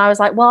stuff, and then I was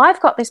like, well,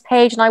 I've got this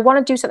page and I want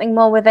to do something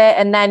more with it,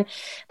 and then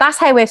that's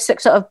how we've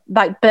sort of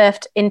like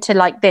birthed into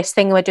like this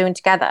thing we're doing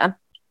together.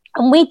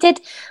 And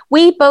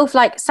we both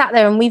like sat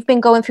there and we've been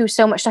going through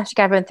so much stuff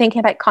together and thinking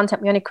about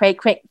content we want to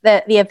create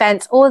the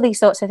events, all of these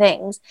sorts of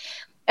things.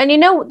 And you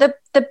know,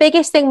 the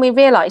biggest thing we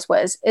realized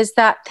is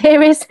that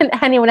there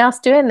isn't anyone else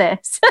doing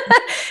this.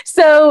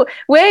 So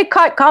we're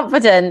quite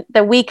confident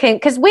that we can,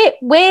 because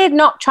we're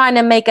not trying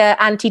to make an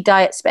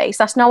anti-diet space.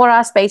 That's not what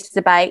our space is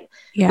about.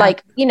 Yeah.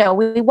 Like, you know,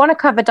 we want to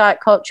cover diet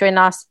culture in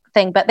our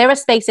thing, but there are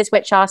spaces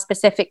which are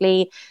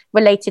specifically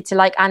related to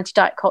like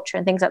anti-diet culture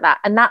and things like that,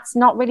 and that's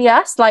not really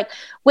us. Like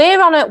we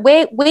want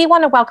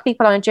to welcome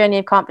people on a journey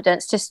of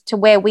confidence just to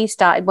where we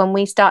started when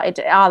we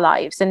started our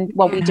lives and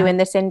what we do in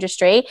this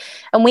industry,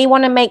 and we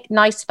want to make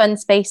nice fun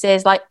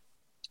spaces. Like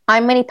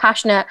I'm really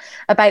passionate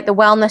about the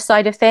wellness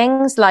side of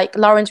things. Like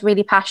Lauren's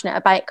really passionate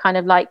about kind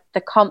of like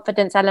the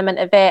confidence element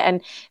of it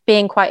and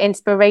being quite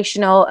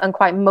inspirational and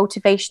quite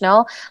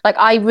motivational. Like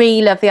I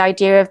really love the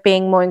idea of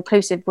being more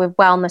inclusive with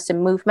wellness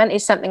and movement.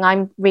 Is something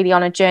I'm really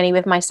on a journey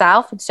with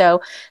myself. And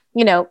so,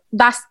 you know,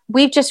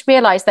 we've just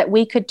realized that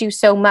we could do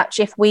so much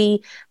if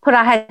we put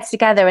our heads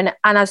together and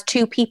as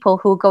two people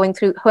who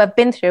have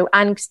been through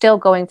and still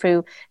going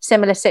through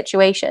similar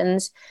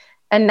situations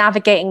and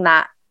navigating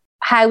that,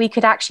 how we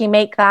could actually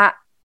make that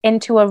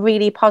into a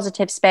really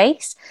positive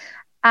space.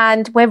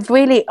 And we're so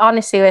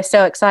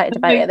excited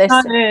about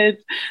it.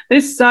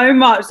 There's so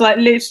much, like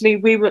literally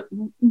we were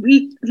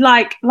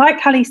like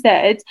Callie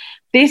said,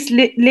 this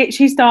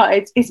literally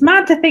started. It's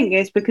mad to think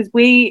this, because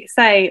we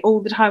say all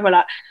the time, we're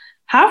like,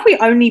 have we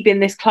only been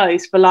this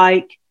close for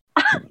like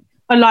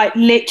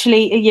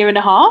literally a year and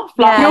a half?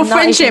 Like your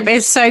friendship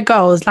is so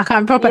goals. Like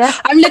I'm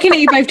looking at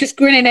you both just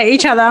grinning at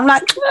each other. I'm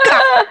like,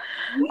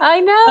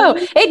 I know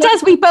it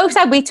does. We both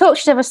said we talk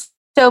to each other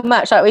so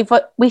much. Like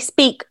we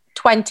speak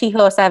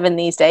 24/7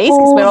 these days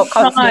because we're all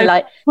constantly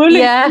like,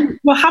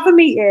 we'll have a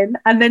meeting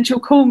and then she'll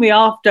call me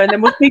after and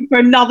then we'll speak for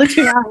another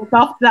 2 hours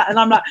after that. And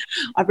I'm like,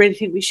 I really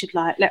think we should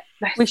let's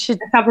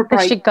have a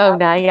break. We should go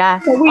now,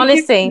 yeah.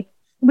 Honestly.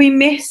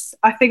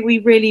 I think we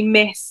really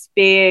miss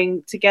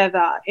being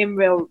together in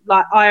real,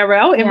 like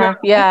IRL.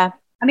 Yeah.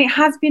 And it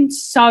has been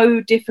so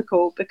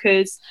difficult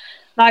because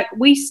like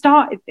we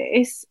started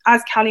this,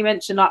 as Callie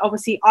mentioned, like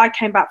obviously I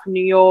came back from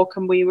New York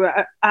and we were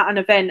at an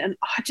event and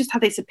I just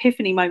had this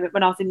epiphany moment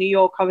when I was in New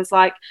York. I was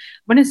like,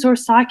 when I saw a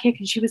psychic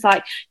and she was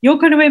like, you're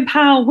going to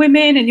empower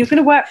women and you're going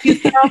to work for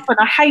yourself. And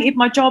I hated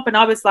my job and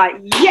I was like,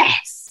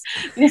 yes,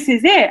 this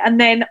is it. And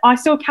then I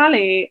saw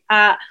Callie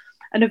at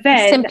an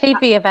event. Simply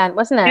Be event,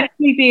 wasn't it?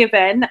 Simply Be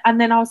event. And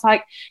then I was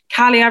like,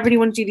 Callie, I really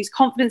want to do these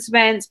confidence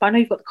events, but I know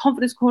you've got the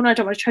confidence corner. I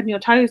don't want to tread on your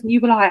toes. And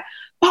you were like,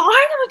 but I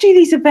want to do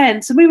these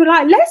events. And we were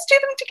like, let's do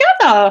them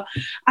together.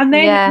 And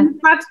then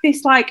we had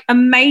this like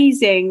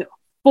amazing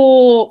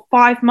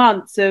 4-5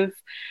 months of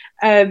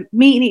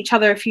meeting each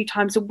other a few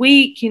times a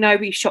week. You know,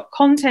 we shot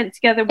content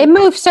together. It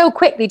moved so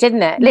quickly,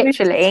 didn't it?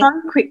 Literally. So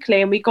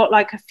quickly. And we got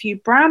like a few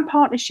brand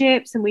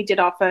partnerships and we did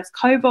our first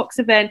CoBox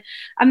event.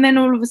 And then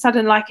all of a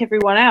sudden, like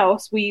everyone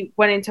else, we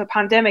went into a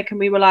pandemic and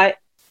we were like,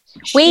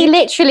 shit. We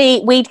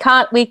literally, we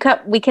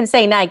can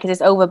say now because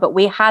it's over, but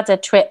we had a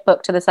trip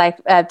booked to the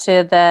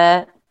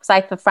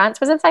south of France.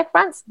 Was it south of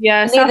France?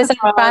 Yeah, south of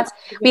France.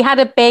 We had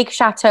a big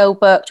chateau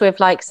booked with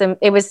like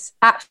it was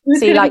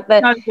absolutely like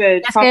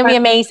it's going to be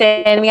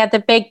amazing. We had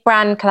the big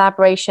brand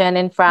collaboration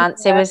in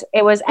France. It was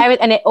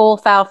and it all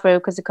fell through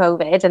because of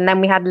COVID. And then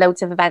we had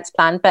loads of events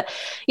planned, but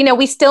you know,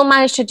 we still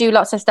managed to do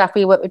lots of stuff.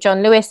 We worked with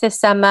John Lewis this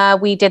summer.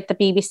 We did the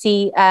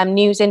BBC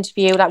news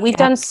interview. Like we've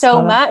done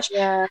so much,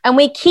 and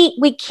we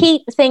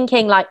keep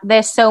thinking like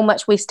there's so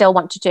much we still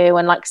want to do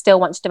and like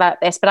still want to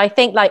develop this. But I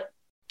think like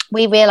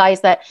we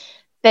realized that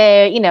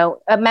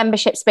a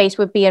membership space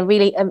would be a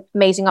really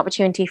amazing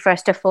opportunity for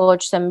us to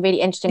forge some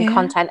really interesting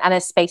content and a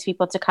space for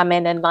people to come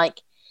in and like,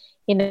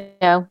 you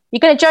know, you're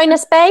going to join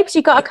us, babes.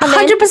 You got to come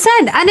 100%.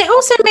 In. And it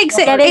also makes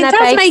it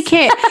does make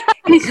it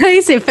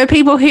inclusive for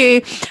people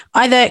who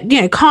either,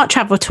 you know, can't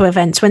travel to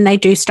events when they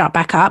do start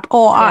back up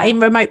or are in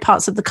remote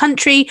parts of the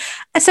country.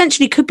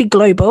 Essentially could be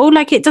global.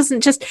 Like it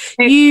doesn't just,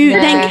 you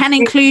then can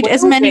include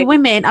as many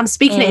women. I'm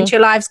speaking it into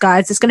your lives,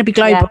 guys. It's going to be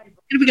global.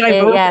 It's going to be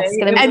global. Yeah, it's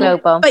going to be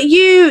global. But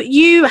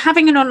you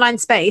having an online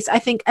space, I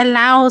think,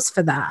 allows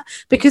for that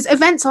because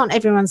events aren't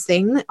everyone's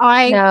thing.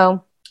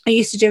 I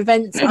used to do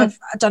events. I've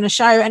done a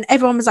show and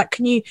everyone was like,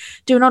 can you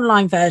do an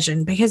online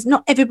version? Because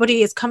not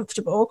everybody is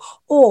comfortable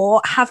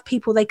or have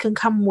people they can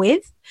come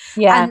with.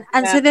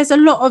 And so there's a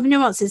lot of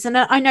nuances. And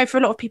I know for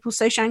a lot of people,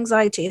 social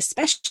anxiety,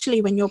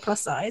 especially when you're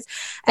plus size,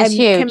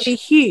 can be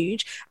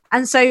huge.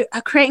 And so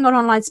creating an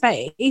online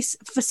space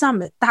for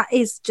some, that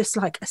is just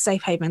like a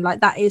safe haven.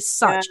 Like that is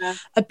such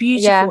a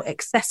beautiful,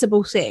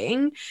 accessible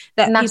thing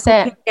that people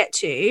can get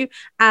to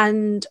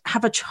and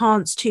have a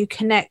chance to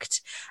connect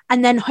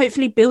and then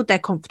hopefully build their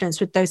confidence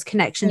with those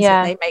connections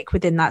that they make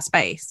within that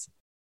space.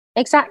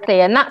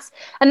 Exactly. And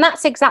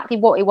that's exactly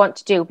what we want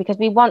to do because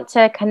we want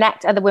to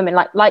connect other women.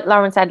 Like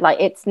Lauren said, like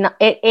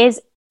it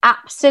is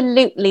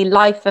absolutely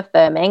life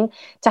affirming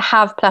to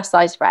have plus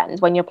size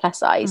friends when you're plus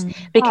size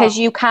because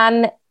you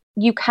can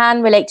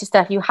relate to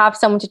stuff. You have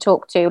someone to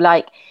talk to.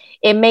 Like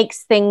it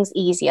makes things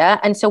easier.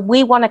 And so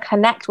we want to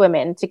connect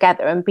women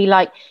together and be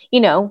like,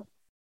 you know,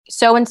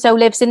 so-and-so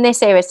lives in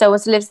this area.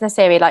 So-and-so lives in this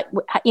area. Like,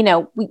 you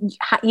know,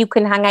 you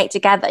can hang out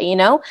together, you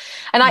know?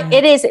 And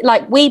it is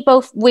like, we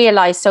both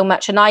realize so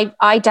much. And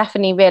I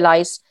definitely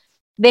realize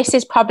this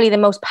is probably the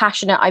most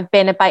passionate I've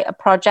been about a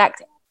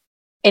project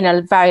in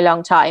a very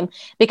long time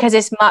because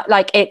it's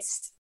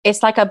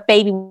like a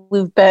baby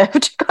we've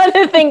birthed kind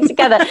of thing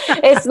together.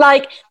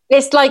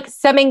 It's like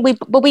something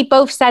we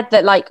both said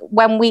that like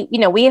when we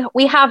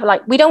have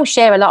like, we don't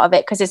share a lot of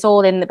it because it's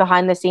all in the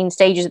behind the scenes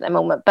stages at the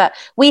moment, but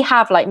we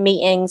have like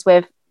meetings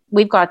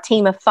we've got a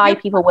team of 5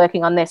 people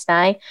working on this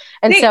now.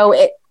 And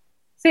so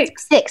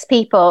six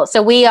people.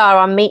 So we're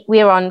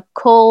on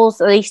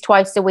calls at least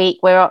twice a week.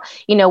 We're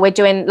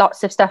doing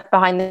lots of stuff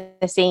behind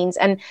the scenes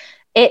and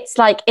it's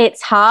like,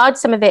 it's hard.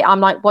 Some of it,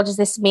 I'm like, what does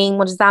this mean?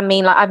 What does that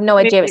mean? Like, I have no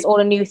idea. It's all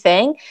a new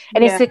thing.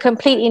 And it's a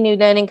completely new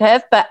learning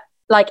curve. But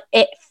like,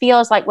 it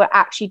feels like we're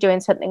actually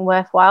doing something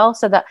worthwhile.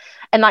 So that,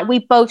 and like, we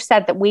both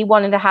said that we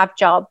wanted to have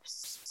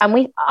jobs. And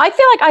I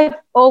feel like I've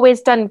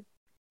always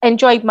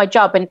enjoyed my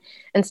job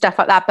and stuff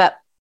like that. But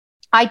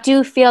I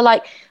do feel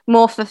like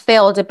more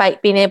fulfilled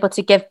about being able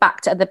to give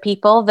back to other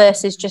people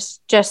versus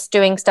just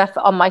doing stuff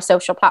on my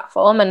social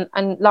platform.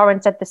 And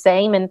Lauren said the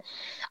same. And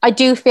I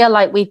do feel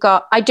like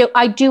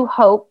I do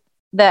hope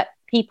that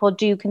people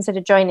do consider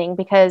joining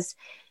because,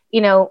 you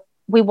know,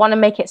 we want to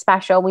make it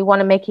special. We want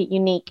to make it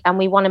unique and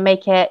we want to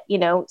make it, you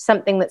know,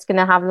 something that's going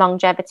to have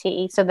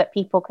longevity so that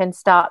people can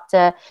start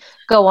to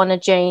go on a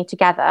journey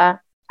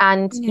together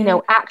and, you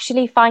know,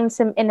 actually find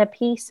some inner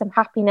peace, some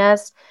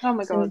happiness,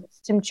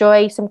 some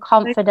joy, some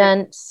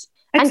confidence,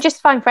 and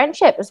just find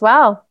friendship as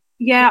well.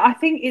 Yeah, I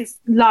think it's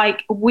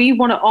like we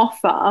want to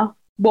offer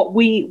what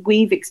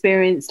we've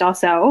experienced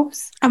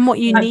ourselves and what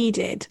you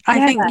needed.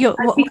 I think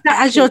exactly.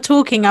 As you're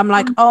talking, I'm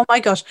like, oh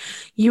my gosh,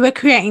 you were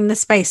creating the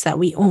space that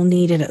we all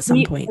needed at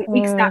some point.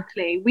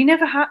 Exactly. We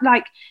never had,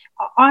 like,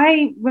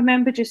 I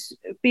remember just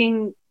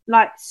being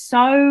like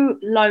so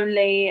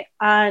lonely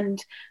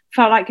and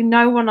felt like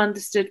no one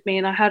understood me,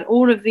 and I had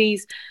all of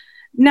these,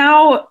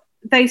 now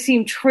they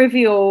seem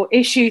trivial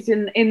issues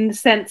in the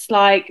sense,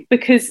 like,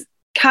 because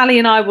Callie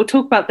and I will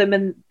talk about them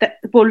and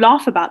we'll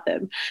laugh about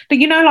them. But,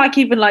 you know, like,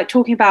 even like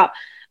talking about,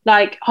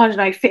 like, I don't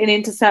know, fitting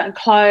into certain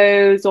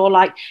clothes, or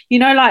like, you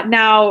know, like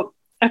now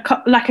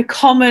like a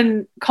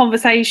common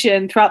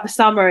conversation throughout the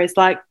summer is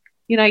like,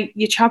 you know,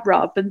 your chub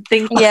rub and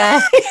things like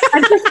that.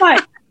 And just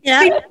like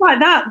things like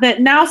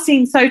that now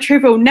seem so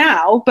trivial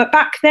now, but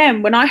back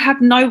then when I had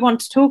no one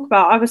to talk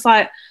about, I was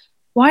like,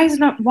 why does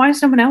no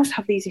one else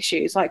have these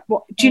issues? Like,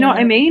 what do you know what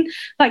I mean?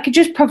 Like,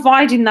 just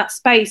providing that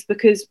space,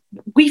 because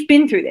we've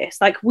been through this.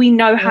 Like, we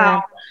know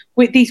how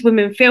these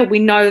women feel. We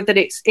know that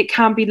it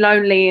can be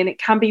lonely and it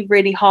can be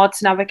really hard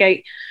to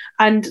navigate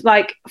and,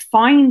 like,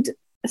 find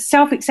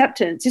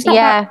self-acceptance. It's not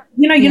that,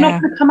 you know, you're not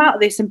going to come out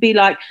of this and be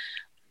like,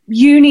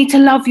 you need to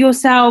love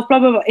yourself, blah,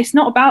 blah, blah. It's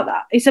not about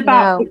that. It's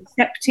about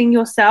accepting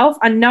yourself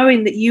and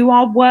knowing that you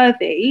are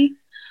worthy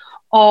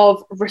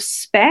of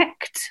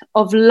respect,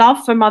 of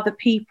love from other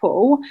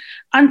people,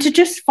 and to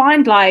just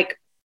find, like,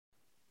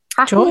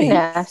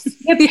 happiness.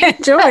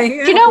 Joy. Do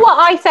you know what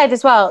I said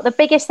as well? The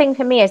biggest thing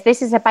for me is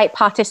this is about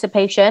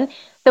participation.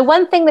 The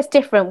one thing that's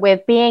different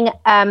with being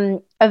a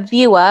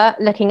viewer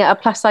looking at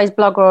a plus size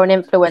blogger or an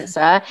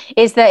influencer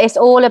is that it's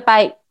all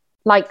about,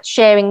 like,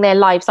 sharing their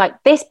lives.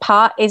 Like, this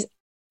part is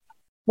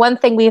one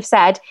thing we've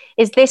said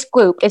is this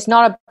group is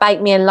not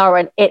about me and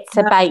Lauren, it's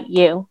about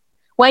you.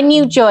 When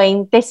you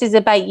join, this is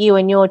about you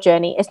and your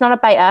journey. It's not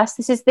about us.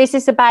 This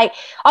is about,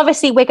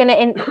 obviously, we're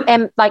going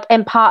to like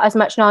impart as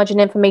much knowledge and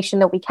information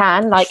that we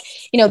can. Like,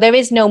 you know, there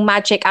is no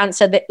magic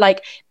answer that,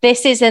 like,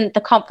 this isn't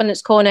the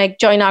confidence corner,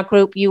 join our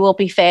group, you will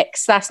be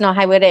fixed. That's not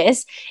how it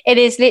is. It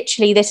is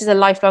literally, this is a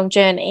lifelong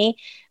journey.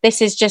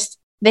 This is just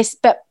this,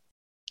 but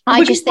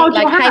I just think,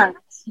 like, how,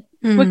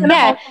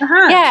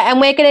 and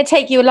we're going to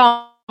take you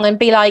along and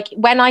be like,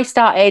 when I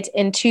started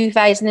in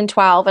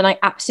 2012 and I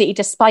absolutely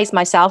despised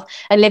myself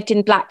and lived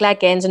in black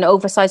leggings and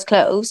oversized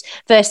clothes,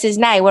 versus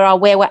now where I'll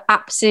wear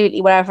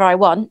absolutely wherever I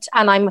want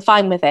and I'm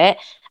fine with it.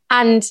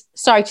 And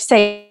sorry to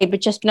say,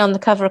 but just been on the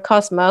cover of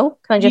Cosmo.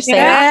 Can I just say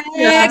that?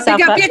 Yeah,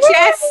 pick up your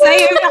chest, say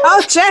it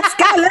out, chest,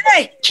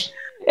 Callie.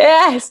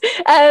 Yes.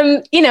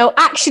 You know,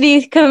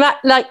 actually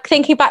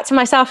thinking back to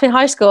myself in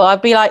high school,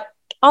 I'd be like,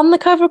 on the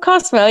cover of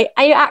Cosmo,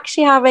 are you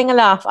actually having a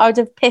laugh? I would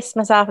have pissed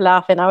myself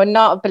laughing. I would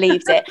not have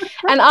believed it.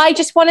 And I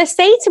just want to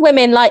say to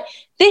women, like,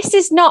 this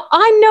is not,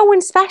 I'm no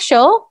one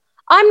special.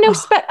 I'm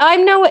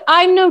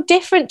no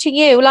different to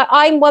you. Like,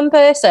 I'm one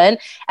person.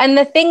 And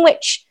the thing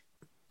which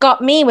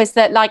got me was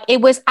that, like,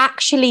 it was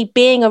actually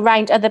being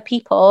around other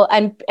people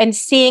and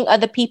seeing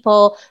other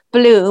people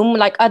bloom,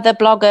 like other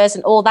bloggers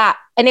and all that.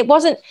 And it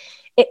wasn't,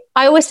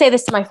 I always say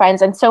this to my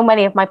friends and so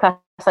many of my plus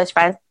size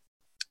friends,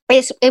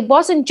 it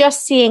wasn't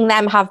just seeing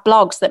them have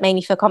blogs that made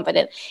me feel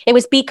confident. It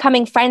was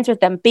becoming friends with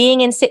them,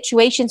 being in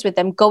situations with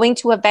them, going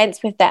to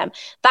events with them.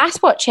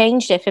 That's what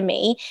changed it for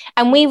me.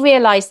 And we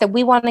realized that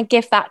we want to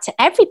give that to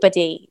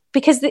everybody,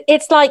 because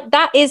it's like,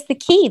 that is the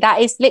key. That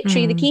is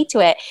literally the key to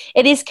it.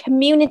 It is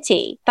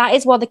community. That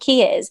is what the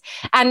key is.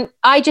 And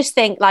I just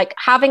think, like,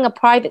 having a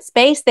private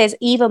space, there's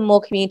even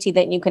more community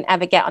than you can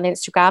ever get on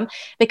Instagram,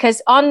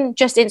 because on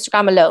just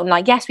Instagram alone,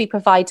 like, yes, we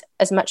provide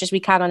as much as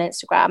we can on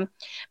Instagram,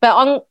 but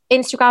on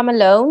Instagram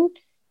alone,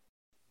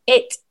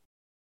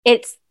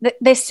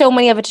 there's so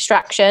many other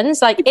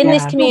distractions. Like, in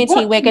this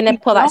community, we're going to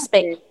pull that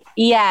space.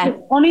 Yeah.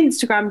 On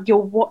Instagram, you're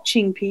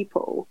watching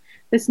people.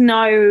 There's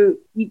no,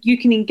 you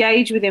can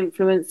engage with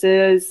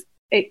influencers,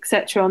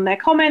 etc., on their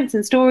comments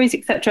and stories,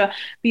 etc.,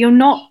 but you're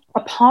not a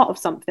part of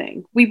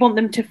something. We want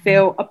them to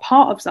feel a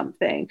part of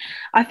something.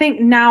 I think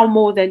now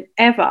more than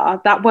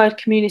ever, that word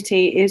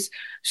community is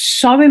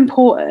so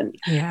important,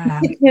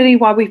 particularly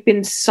while we've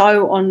been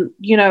so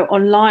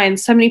online.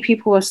 So many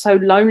people are so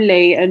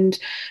lonely and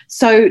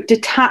so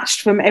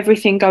detached from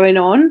everything going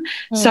on.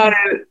 So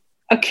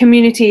a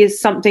community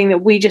is something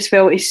that we just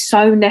feel is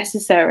so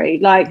necessary,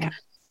 like,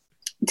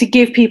 to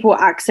give people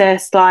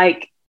access,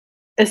 like,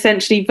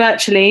 essentially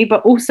virtually,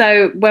 but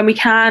also when we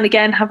can,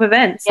 again, have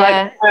events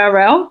like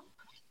IRL.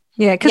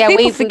 Yeah, because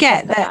people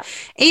forget that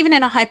even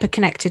in a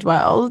hyper-connected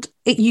world,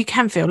 you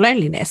can feel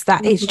loneliness.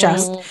 That is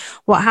just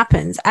what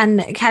happens.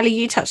 And Callie,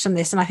 you touched on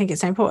this, and I think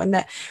it's so important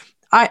that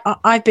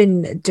I've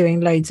been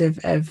doing loads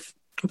of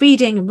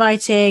reading and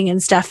writing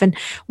and stuff. And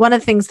one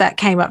of the things that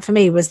came up for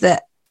me was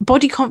that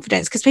body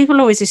confidence, because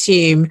people always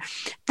assume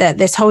that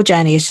this whole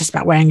journey is just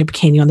about wearing a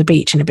bikini on the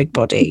beach and a big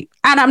body,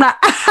 and I'm like,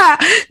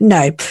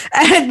 no.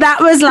 That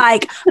was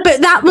like,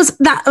 but that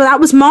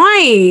was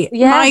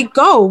my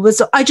goal,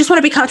 was I just want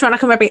to be comfortable and I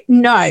can wear it.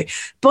 No,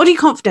 body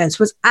confidence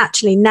was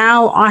actually,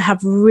 now I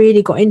have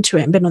really got into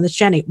it and been on this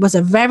journey, was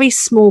a very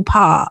small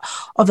part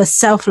of a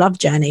self-love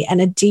journey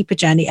and a deeper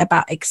journey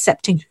about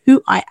accepting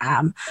who I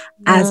am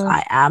as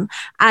I am,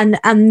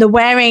 and the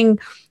wearing,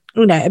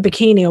 you know, a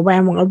bikini or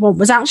wearing what I want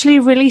was actually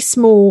a really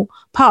small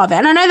part of it.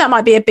 And I know that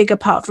might be a bigger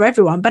part for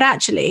everyone, but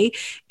actually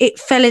it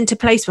fell into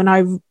place when I,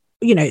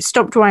 you know,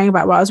 stopped worrying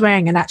about what I was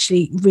wearing and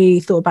actually really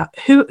thought about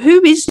who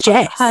is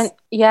Jess?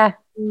 Yeah.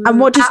 And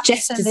what does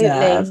Jess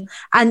deserve?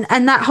 And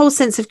that whole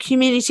sense of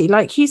community,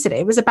 like you said,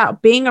 it was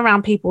about being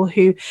around people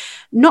who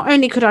not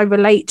only could I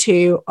relate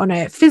to on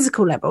a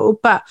physical level,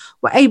 but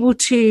were able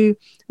to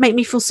make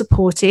me feel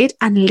supported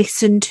and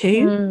listened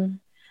to.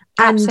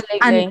 Absolutely.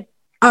 And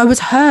I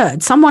was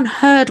heard. Someone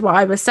heard what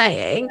I was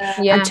saying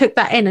and took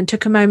that in and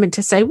took a moment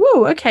to say,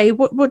 whoa, okay,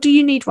 what do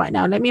you need right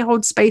now? Let me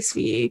hold space for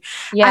you.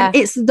 Yeah. And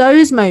it's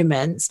those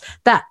moments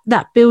that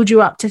build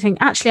you up to think,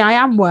 actually, I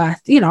am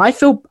worth, you know, I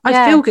feel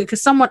good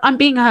because I'm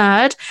being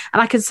heard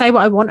and I can say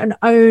what I want and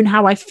own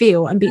how I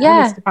feel and be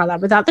honest about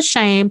that without the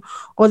shame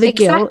or the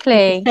guilt.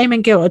 Shame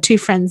and guilt are two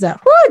friends that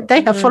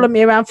they have followed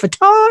me around for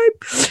time.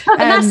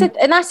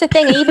 And that's the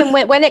thing, even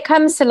when it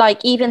comes to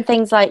like, even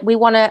things like we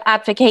want to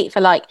advocate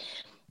for like,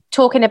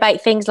 talking about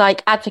things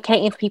like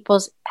advocating for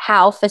people's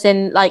health, as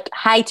in like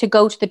how to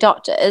go to the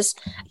doctors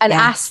and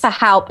ask for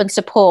help and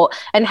support,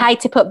 and how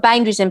to put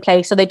boundaries in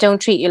place so they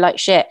don't treat you like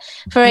shit.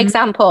 For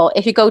example,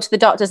 if you go to the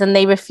doctors and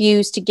they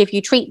refuse to give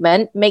you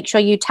treatment, make sure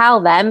you tell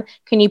them,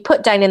 can you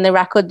put down in the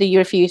record that you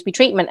refuse me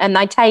treatment? And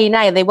I tell you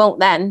now, they won't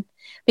then,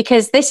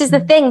 because this is the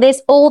thing.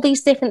 There's all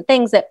these different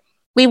things that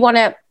we want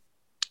to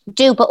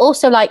do, but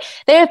also like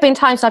there have been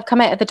times I've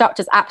come out of the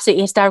doctors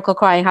absolutely hysterical,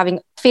 crying,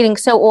 feeling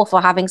so awful,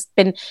 having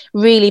been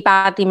really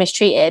badly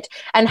mistreated,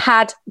 and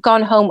had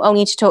gone home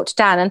only to talk to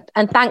Dan,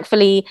 and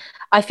thankfully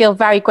I feel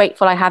very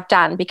grateful I have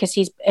Dan, because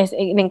he's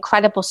an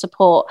incredible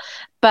support.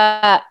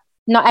 But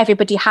not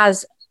everybody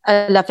has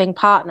a loving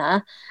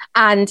partner,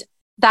 and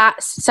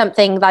that's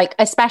something like,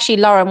 especially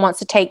Lauren wants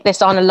to take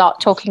this on a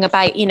lot, talking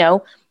about, you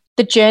know,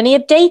 the journey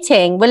of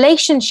dating,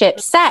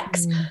 relationships,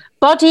 sex,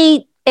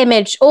 body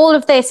image. All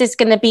of this is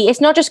going to be, it's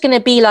not just going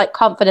to be like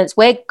confidence.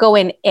 We're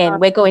going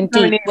in, we're going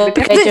deep.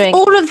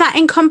 All of that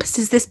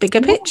encompasses this bigger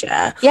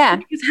picture. Yeah.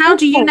 Because how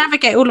do you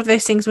navigate all of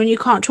those things when you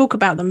can't talk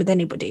about them with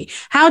anybody?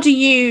 How do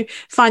you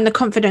find the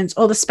confidence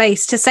or the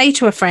space to say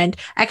to a friend,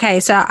 okay,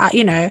 so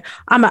you know,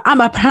 I'm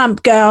a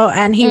plump girl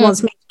and he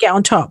wants me to get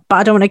on top, but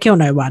I don't want to kill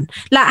no one.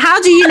 Like,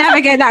 how do you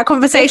navigate that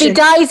conversation?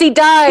 If he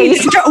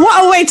dies.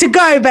 What a way to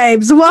go,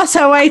 babes. What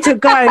a way to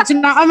go. Do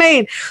you know what I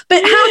mean?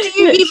 But how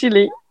do you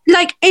literally,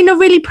 like, in a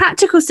really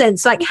practical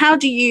sense, like, how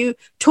do you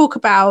talk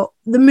about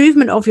the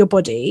movement of your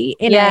body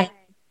in a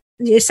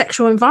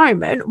sexual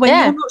environment when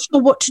you're not sure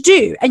what to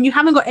do, and you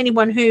haven't got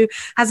anyone who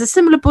has a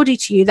similar body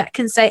to you that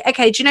can say,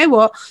 okay, do you know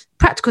what,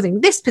 practical thing,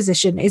 this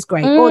position is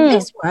great, or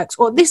this works,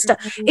 or this stuff.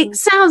 It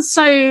sounds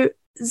so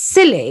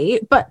silly,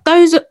 but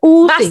those are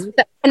all things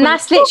and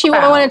that's literally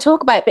what I want to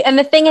talk about. And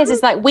the thing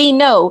is like, we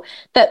know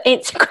that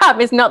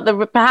Instagram is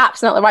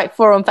perhaps not the right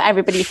forum for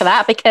everybody for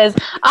that, because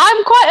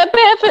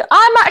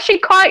I'm actually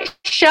quite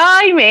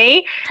shy,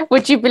 me,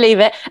 would you believe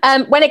it?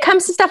 When it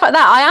comes to stuff like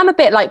that, I am a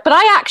bit like, but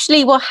I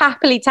actually will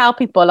happily tell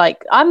people,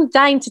 like, I'm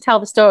down to tell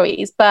the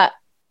stories, but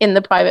in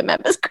the private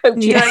members group.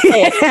 Do you know what I'm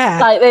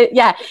saying?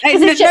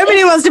 Like,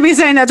 nobody wants to be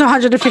saying that to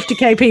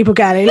 150k people,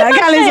 Gally. Like,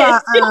 Gally's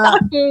like,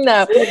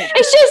 no.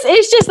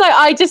 It's just like,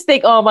 I just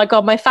think, oh my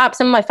god,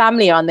 some of my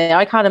family are on there.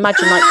 I can't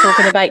imagine like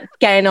talking about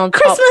getting on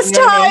top. Christmas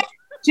time.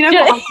 Do you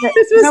know what?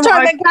 Christmas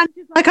time.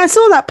 Like, I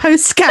saw that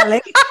post,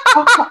 Gally.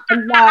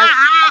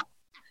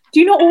 Do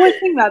you not always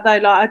think that though?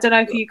 Like, I don't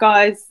know if you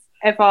guys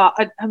ever.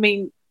 I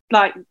mean,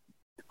 like,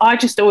 I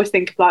just always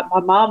think of like my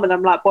mum, and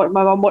I'm like, what,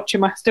 my mum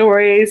watching my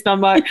stories, and I'm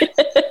like,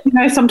 you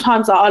know,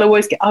 sometimes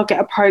like, I'll get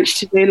approached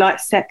to do like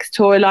sex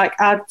toy like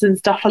ads and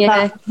stuff like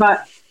that.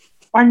 But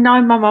I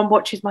know my mum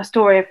watches my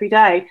story every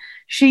day.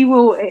 She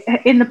will,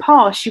 in the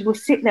past, she will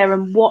sit there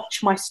and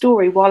watch my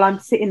story while I'm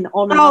sitting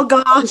on. Oh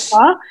gosh.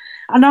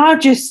 And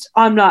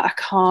I'm like, I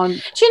can't.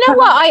 Do you know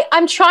what?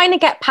 I'm trying to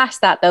get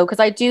past that though, because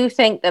I do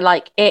think that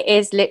like it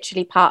is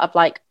literally part of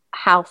like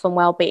health and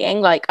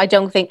well-being. Like, I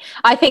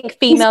think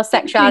female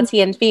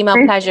sexuality and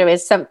female pleasure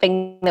is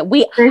something that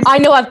I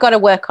know I've got to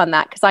work on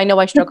that, because I know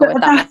I struggle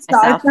with that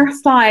myself.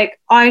 That's like,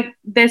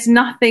 there's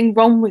nothing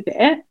wrong with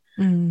it.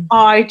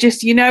 I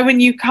just, you know, when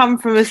you come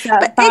from a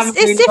certain family,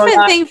 it's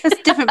different thing for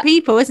different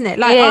people, isn't it?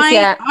 Like,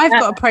 I've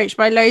got approached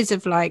by loads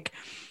of like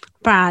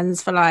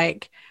brands for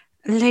like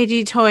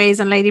lady toys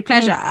and lady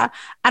pleasure,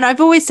 and I've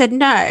always said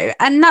no,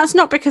 and that's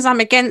not because I'm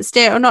against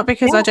it or not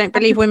because I don't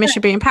believe women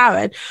should be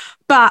empowered,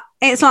 but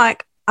it's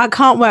like, I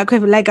can't work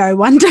with Lego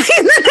one day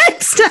and the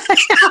next day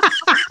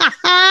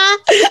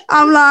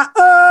I'm like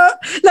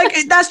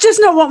that's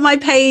just not what my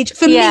page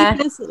for me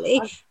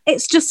personally.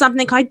 It's just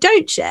something I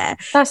don't share.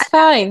 That's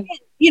fine.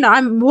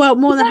 I'm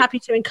more than happy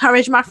to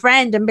encourage my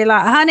friend and be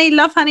like,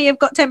 honey, I've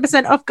got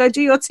 10% off, go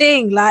do your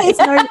thing. Like, it's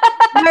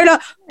no,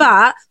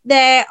 but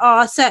there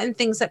are certain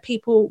things that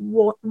people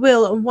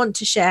will and want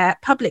to share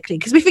publicly,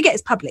 because we forget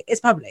it's public.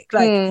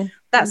 Like,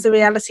 that's the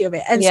reality of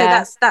it. And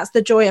so that's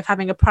the joy of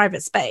having a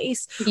private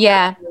space.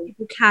 Yeah.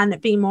 People can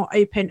be more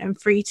open and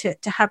free to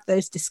have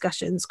those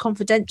discussions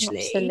confidentially.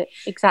 Absolutely.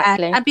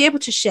 Exactly. And be able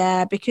to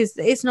share, because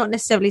it's not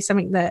necessarily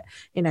something that,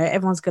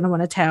 everyone's going to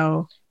want to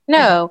tell.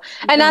 No.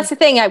 And that's the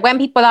thing, like, when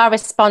people are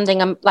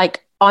responding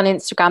like on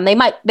Instagram,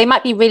 they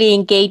might be really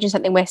engaged in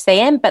something we're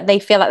saying, but they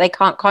feel like they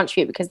can't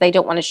contribute because they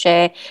don't want to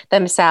share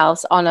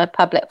themselves on a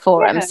public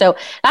forum. So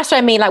that's what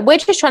I mean. Like, we're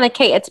just trying to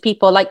cater to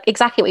people, like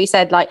exactly what you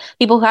said, like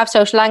people who have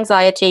social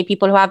anxiety,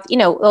 people who have,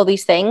 all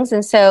these things.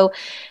 And so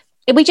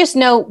we just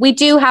know we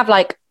do have,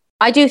 like,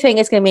 I do think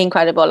it's going to be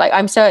incredible. Like,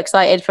 I'm so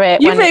excited for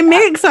it. You've made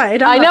me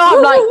excited. I know.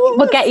 I'm like,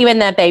 we'll get you in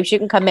there, babes. You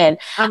can come in.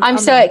 I'm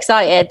so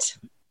excited.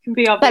 Can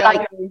be our but VIP.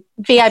 Like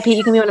VIP,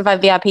 you can be one of our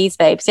VIPs,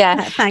 babes.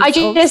 Yeah, thanks,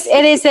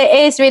 it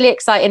is really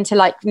exciting to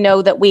like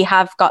know that we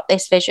have got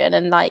this vision,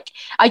 and like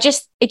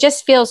it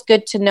just feels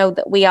good to know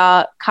that we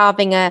are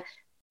carving a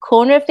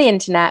corner of the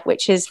internet,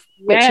 which is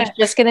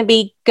just going to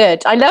be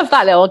good. I love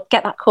that little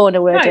get that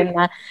corner word in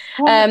there.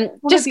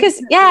 Just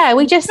because,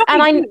 we just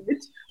and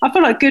I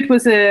feel like good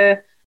was a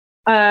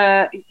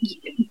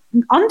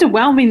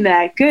underwhelming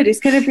there. Good, it's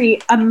going to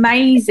be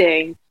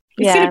amazing.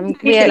 I'm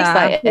really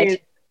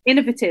excited.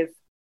 Innovative.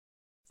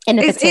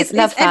 It's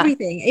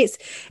everything.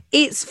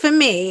 It's for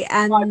me,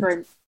 and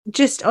vibrant.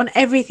 Just on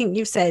everything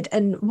you've said,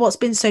 and what's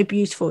been so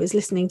beautiful is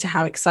listening to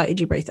how excited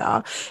you both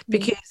are,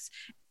 because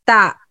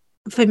that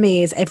for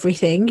me is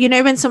everything.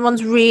 When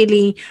someone's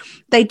really,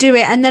 they do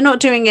it and they're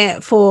not doing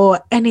it for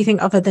anything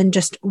other than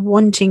just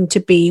wanting to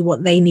be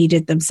what they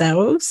needed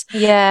themselves.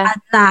 Yeah.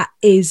 And that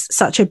is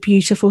such a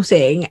beautiful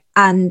thing.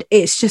 And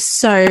it's just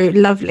so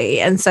lovely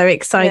and so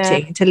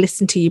exciting to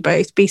listen to you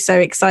both be so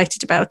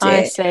excited about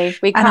Honestly,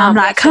 it. And I'm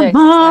like, come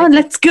on,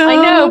 let's go. I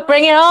know,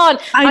 bring it on.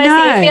 I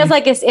know. It feels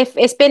like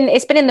it's been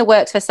in the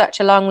works for such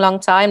a long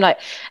time.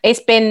 Like, it's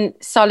been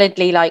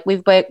solidly, like,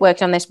 we've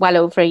worked on this well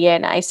over a year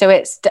now. So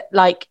it's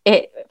like,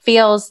 it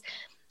feels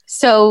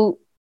so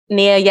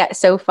near yet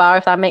so far,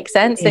 if that makes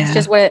sense. It's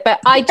just where, but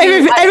I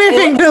do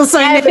everything feels so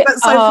near but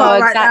so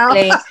far right now.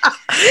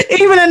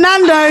 Even at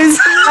Nando's.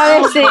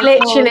 Honestly,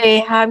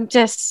 literally, I'm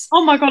just,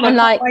 oh my god, I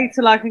can't wait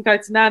till I can go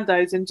to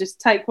Nando's and just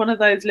take one of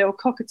those little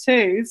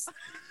cockatoos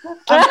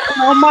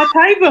on my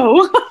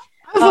table.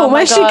 I thought,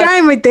 where's she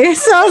going with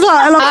this? I was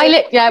like,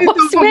 where's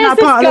this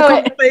part going?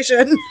 Of the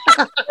conversation.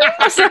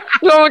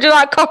 Lauren, do you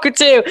like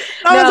cockatoo?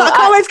 I was like, I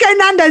can't wait to go to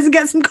Nando's and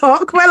get some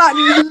cock. We're like,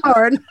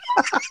 Lauren.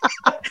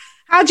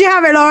 How'd you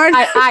have it, Lauren?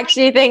 I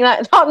actually think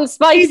that hot and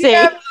spicy.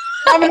 Action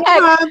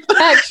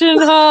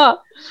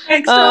hot.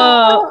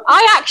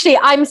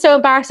 I'm so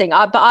embarrassing.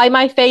 But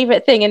my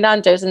favorite thing in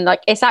Nando's, and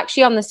like, it's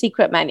actually on the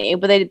secret menu,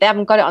 but they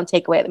haven't got it on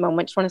takeaway at the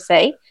moment. Just want to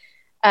say,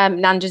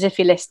 Nando's, if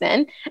you're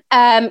listening,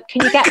 can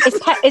you get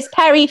it's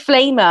Peri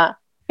Flamer?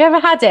 Have you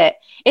ever had it?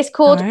 It's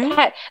called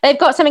they've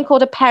got something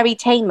called a Peri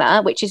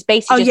Tamer, which is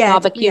basically just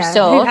barbecue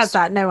sauce. Who has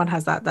that? No one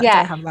has that. Don't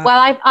have that.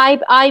 Well,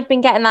 I've been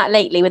getting that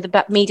lately with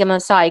the medium on the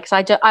side,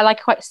 because I like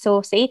it quite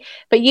saucy.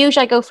 But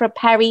usually I go for a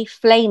Peri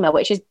Flamer,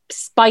 which is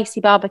spicy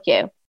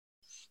barbecue.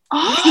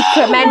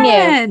 Secret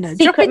menu.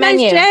 Secret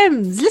menu. Those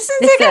gems.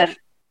 Listen.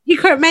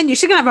 Secret menu.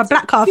 She's gonna have a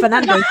black car for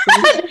Nando's.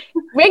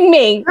 Ring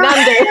me,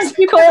 Nando's.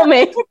 Call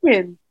me.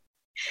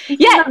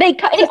 Yeah,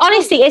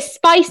 honestly, it's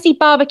spicy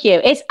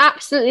barbecue. It's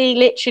absolutely,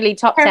 literally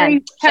top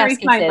 10. Peri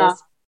Flamer.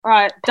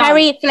 Right,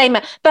 Peri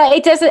Flamer. But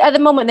it doesn't, at the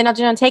moment, they're not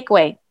doing on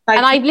takeaway.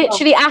 And I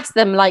literally asked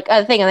them, like,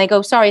 a thing, and they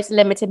go, sorry, it's a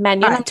limited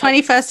menu.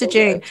 21st of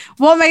June.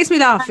 What makes me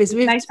laugh is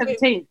May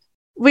 17th.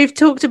 We've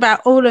talked about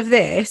all of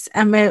this,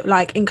 and we're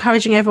like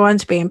encouraging everyone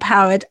to be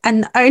empowered.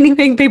 And the only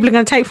thing people are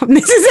going to take from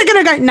this is they're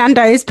going to go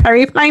Nando's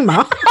Peri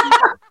Flamer.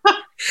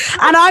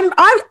 And I'm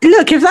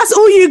look, if that's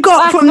all you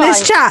got from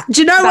this chat, do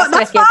you know what?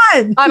 That's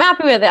fine. I'm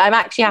happy with it. I'm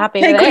actually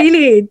happy with it. Take what you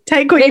need.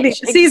 Take what you need.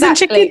 Seasoned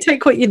chicken,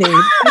 take what you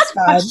need. That's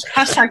fine.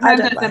 Hashtag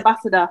Nando's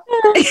ambassador.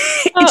 Do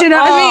you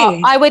know what I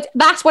mean? I would.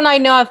 That's when I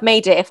know I've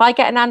made it. If I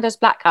get a Nando's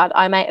black card,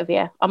 I'm out of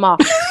here. I'm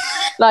off.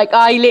 Like,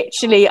 I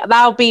literally,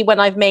 that'll be when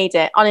I've made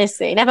it.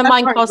 Honestly, never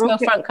mind Cosmo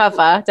front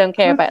cover. Don't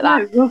care about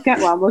that. We'll get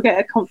one. We'll get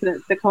the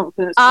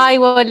confidence. I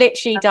will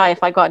literally die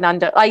if I got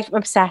Nando's. I'm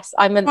obsessed.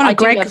 I do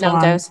love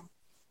Nando's.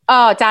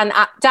 Oh,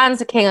 Dan's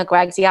the king of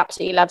Greggs. He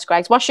absolutely loves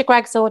Greggs. What's your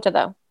Greggs order,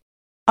 though?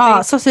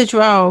 Oh, sausage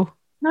roll.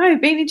 No,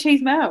 bean and cheese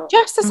melt.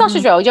 Just a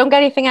sausage roll. You don't get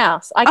anything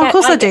else. Of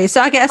course I do.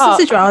 So I get a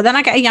sausage roll, then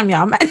I get a yum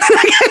yum. And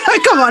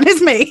then come on,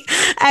 it's me.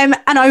 And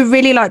I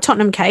really like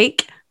Tottenham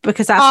cake,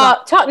 because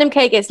that's Tottenham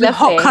cake is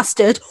lovely. Hot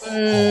custard.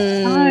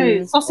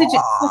 No, sausage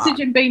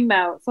and bean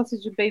melt.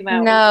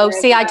 No,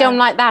 see, I don't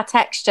like that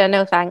texture.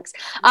 No thanks.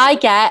 I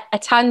get a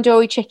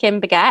tandoori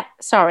chicken baguette.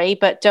 Sorry,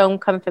 but don't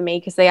come for me,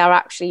 because they are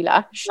actually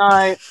lush.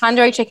 No,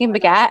 tandoori chicken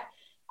baguette,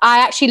 I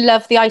actually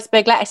love the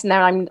iceberg lettuce in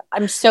there.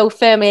 I'm so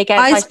firmly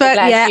against iceberg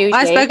lettuce. Yeah, usually,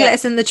 iceberg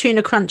lettuce and the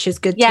tuna crunch is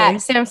good yeah, too.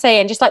 see what I'm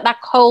saying? Just like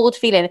that cold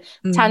feeling,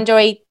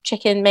 tandoori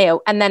chicken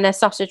meal, and then a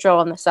sausage roll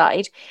on the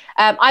side.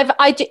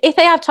 If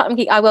they have Tottenham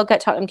cake, I will get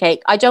Tottenham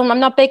cake. I'm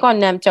not big on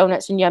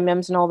donuts and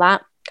yum-yums and all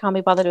that. Can't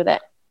be bothered with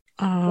it.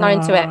 Not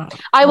into it.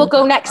 I will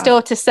go next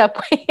door to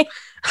Subway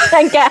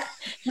and get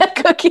a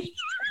cookie.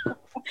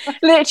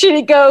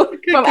 Literally go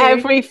from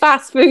every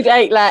fast food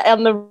outlet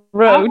on the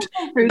road.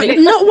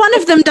 Not one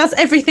of them does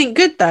everything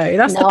good though.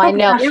 That's the problem.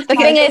 I know. The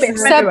thing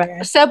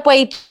is,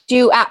 Subway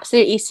do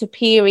absolutely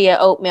superior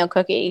oatmeal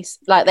cookies.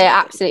 Like they're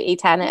absolutely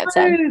 10 out of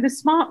 10. The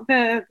smart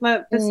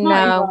ones,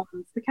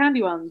 the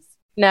candy ones.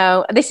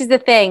 No, this is the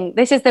thing.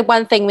 This is the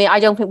one thing I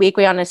don't think we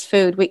agree on as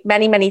food.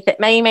 Many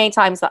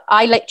times. Like,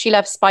 I literally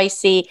love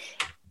spicy.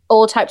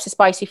 All types of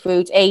spicy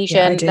foods,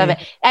 Asian, love it.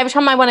 Every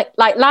time I want it,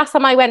 like last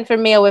time I went for a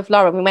meal with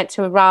Lauren, we went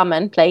to a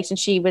ramen place and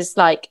she was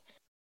like,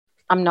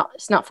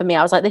 it's not for me.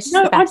 I was like, this is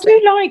the best. Do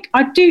you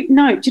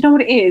know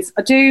what it is?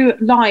 I do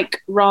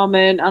like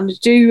ramen and I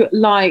do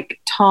like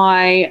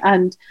Thai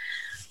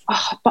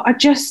but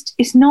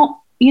it's not,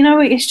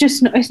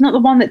 it's not the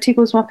one that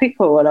tickles my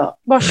pickle a lot.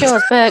 What's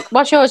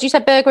yours? You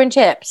said burger and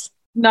chips.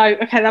 No,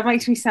 okay, that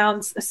makes me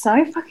sound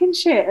so fucking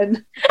shit.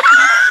 And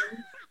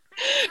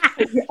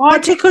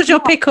what tickles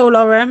your pickle,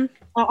 Lauren?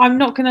 I'm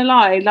not gonna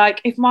lie,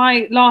 like if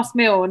my last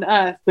meal on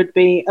earth would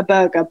be a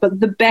burger, but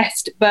the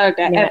best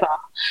burger ever.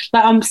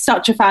 Like I'm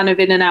such a fan of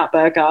In-N-Out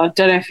burger. I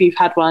don't know if you've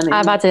had one.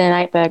 I've had an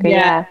In-N-Out burger,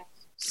 yeah.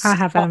 I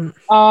haven't.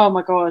 Oh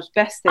my gosh,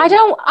 best thing.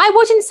 I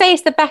wouldn't say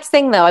it's the best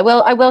thing though.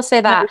 I will say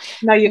that.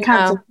 No, you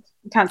can't.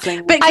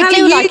 Cancelling. But I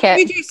do like it.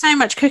 You do so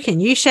much cooking.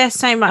 You share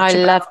so much. I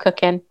love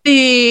cooking.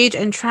 Food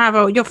and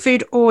travel. Your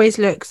food always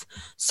looks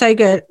so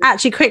good.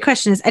 Actually, quick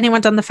question: has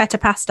anyone done the feta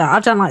pasta?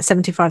 I've done like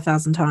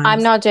 75,000 times.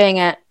 I'm not doing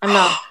it. I'm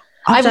not.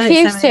 I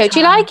refuse to. Do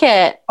you like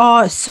it?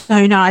 Oh, it's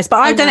so nice. But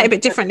I've done it a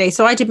bit differently.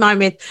 So I did mine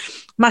with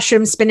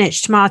mushrooms,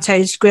 spinach,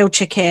 tomatoes, grilled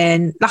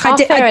chicken. Like I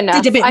did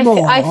a bit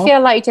more. I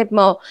feel like you did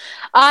more.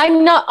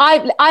 I'm not.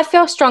 I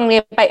feel strongly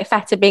about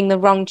feta being the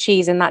wrong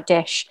cheese in that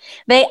dish.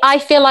 I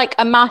feel like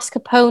a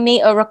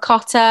mascarpone or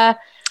ricotta.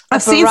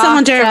 I've seen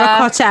someone do a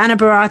ricotta and a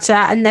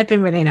burrata, and they've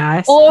been really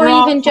nice. Or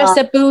even just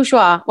a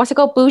bourgeois. What's it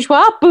called?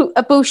 Bourgeois?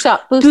 A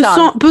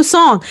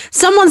Bousson.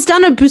 Someone's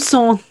done a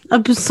Bousson. A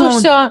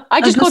Bousson. I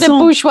just called it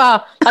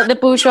bourgeois, like the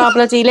bourgeois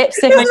bloody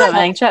lipstick or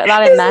something. Check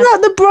that in there.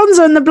 Isn't that the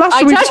bronzer and the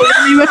blusher we did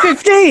when you were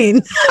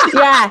 15?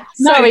 Yeah.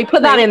 Sorry,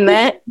 put that in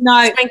there.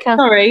 No,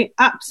 sorry.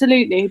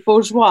 Absolutely.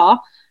 Bourgeois.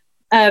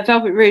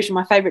 Velvet Rouge are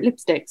my favourite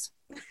lipsticks.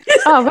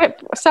 Oh,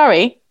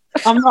 sorry.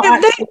 I'm not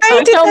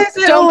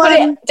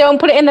don't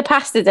put it in the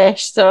pasta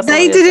dish. So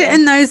they did it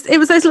in those. It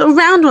was those little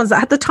round ones that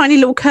had the tiny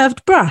little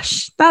curved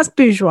brush. That's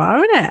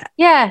bourgeois, isn't it?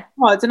 Yeah.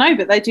 Well, I don't know,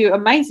 but they do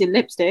amazing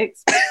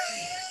lipsticks.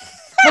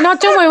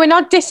 Don't worry, we're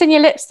not dissing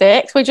your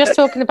lipsticks. We're just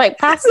talking about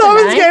pasta.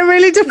 Lauren's getting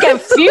really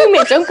different.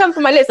 Fuming. Don't come for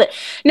my lipstick.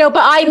 No,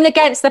 but I'm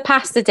against the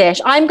pasta dish.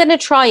 I'm going to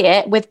try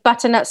it with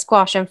butternut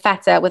squash and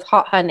feta with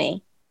hot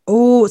honey.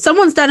 Oh,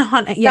 someone's done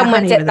honey. Yeah,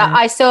 someone did that.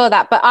 I saw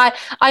that, but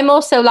I'm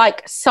also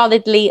like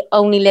solidly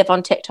only live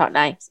on TikTok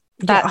now.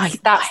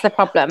 That's the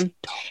problem.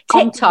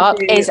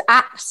 TikTok is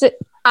absolute.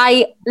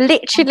 I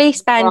literally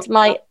spend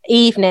my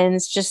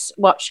evenings just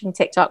watching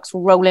TikToks,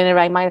 rolling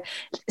around,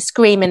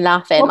 screaming,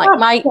 laughing. What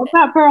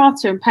about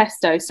burrata and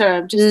pesto? Sorry,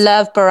 I'm just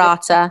love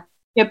burrata.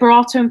 Yeah,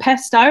 burrata and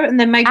pesto, and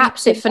then maybe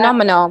absolutely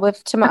phenomenal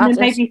with tomatoes. And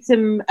then maybe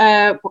some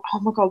oh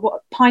my god,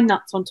 what pine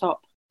nuts on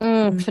top.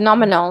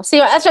 Phenomenal. See,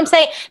 that's what I'm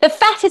saying. The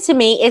feta to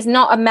me is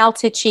not a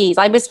melted cheese.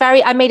 I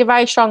made a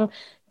very strong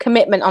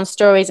commitment on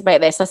stories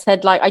about this. I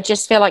said, like, I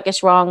just feel like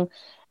it's wrong.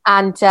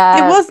 And it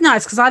was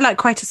nice because I like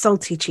quite a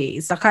salty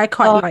cheese. Like I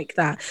quite like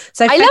that.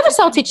 So I love a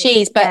salty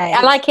cheese, but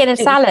I like it in a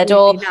salad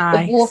really or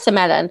with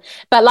watermelon.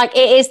 But like,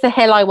 it is the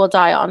hill I will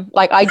die on.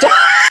 Like I don't.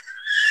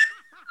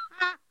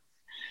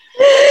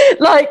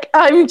 Like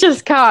I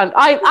just can't.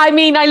 I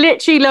mean, I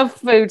literally love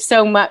food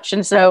so much,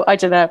 and so I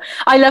don't know.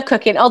 I love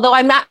cooking, although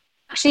I'm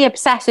actually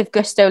obsessed with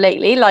gusto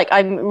lately. Like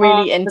I'm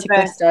really into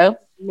gusto.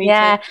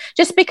 Yeah,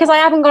 just because I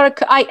haven't got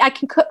I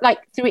can cook like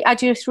I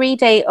do a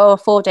 3-day or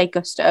 4-day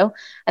gusto,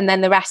 and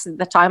then the rest of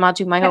the time I'll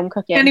do my home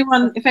cooking.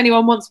 If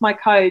anyone wants my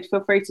code, feel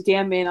free to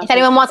DM me. If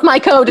anyone wants my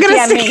code,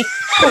 DM me.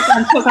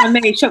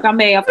 Shotgun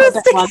me. I've got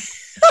that one.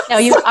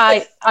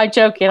 No, I'm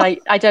joking.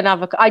 I don't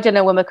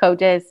know what my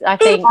code is. I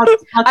think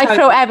I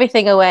throw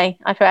everything away.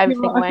 If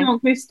you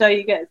want gusto,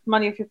 you get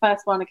money off your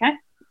first one. Okay.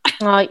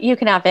 Oh, you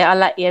can have it. I'll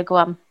let you go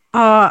on.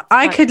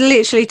 I could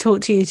literally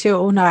talk to you two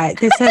all night.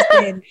 This has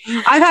been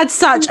I've had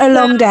such a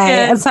long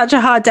day and such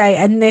a hard day,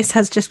 and this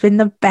has just been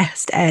the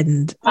best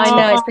end. I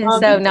know, it's been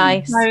so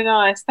nice. So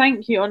nice.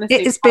 Thank you, honestly.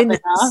 It's been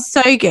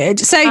so good.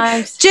 So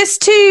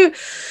just to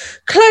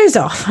close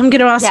off, I'm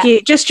going to ask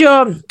you just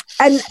your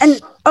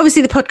and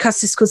obviously the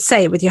podcast is called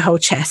Say It With Your Whole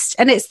Chest,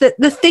 and it's the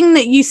thing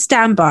that you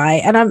stand by.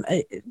 And I'm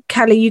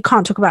Callie, you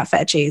can't talk about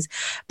feta cheese,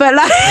 but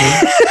like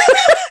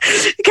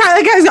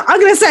Callie goes, I'm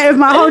going to say it with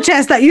my whole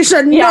chest that you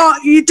should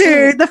not you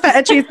do the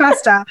feta cheese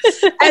pasta.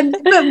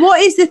 But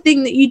what is the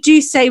thing that you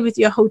do say with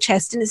your whole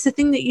chest, and it's the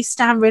thing that you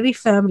stand really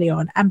firmly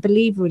on and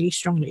believe really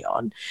strongly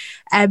on?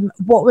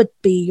 What would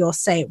be your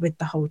say it with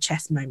the whole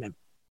chest moment?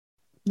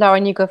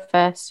 Lauren, you go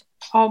first.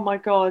 Oh my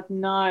God,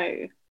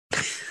 no.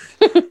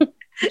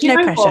 No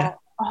pressure. What?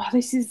 Oh,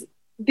 this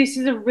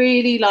is a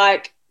really,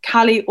 like,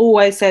 Callie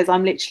always says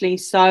I'm literally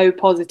so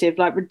positive,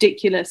 like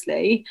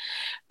ridiculously,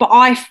 but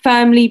I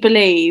firmly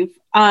believe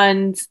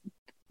and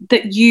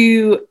that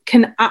you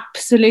can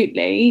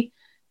absolutely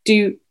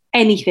do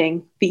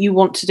anything that you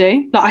want to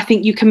do. Like, I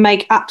think you can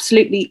make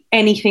absolutely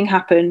anything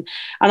happen,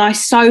 and I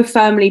so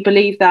firmly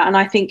believe that. And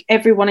I think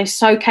everyone is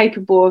so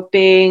capable of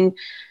being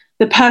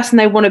the person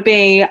they want to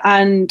be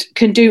and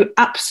can do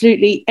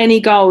absolutely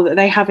any goal that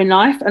they have in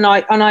life. And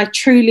I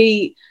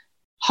truly,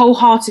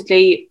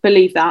 wholeheartedly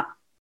believe that.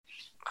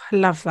 I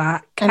love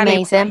that.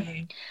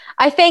 Amazing.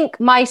 I think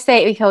my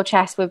say it with your whole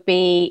chest would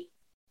be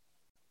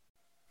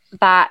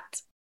that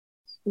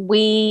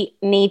we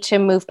need to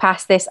move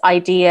past this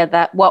idea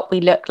that what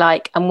we look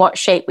like and what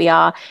shape we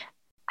are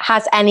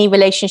has any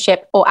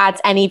relationship or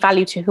adds any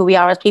value to who we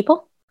are as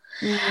people.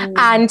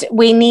 And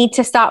we need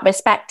to start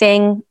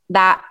respecting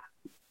that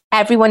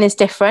everyone is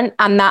different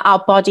and that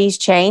our bodies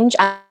change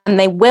and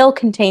they will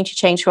continue to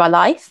change through our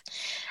life.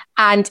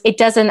 And it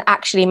doesn't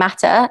actually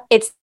matter.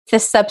 It's the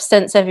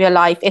substance of your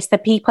life. It's the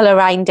people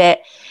around it.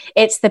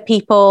 It's the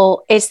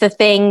people, it's the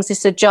things,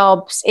 it's the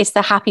jobs, it's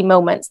the happy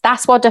moments.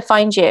 That's what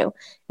defines you.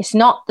 It's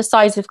not the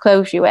size of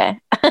clothes you wear.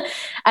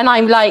 And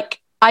I'm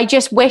like, I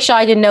just wish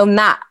I'd have known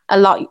that a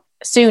lot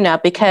sooner,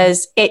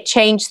 because it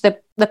changed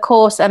the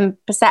course and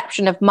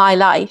perception of my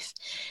life,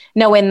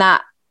 knowing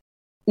that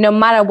no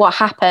matter what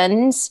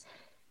happens,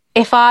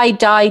 if I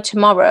die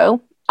tomorrow,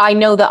 I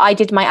know that I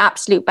did my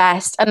absolute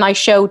best and I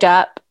showed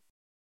up,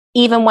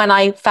 even when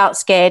I felt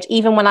scared,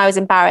 even when I was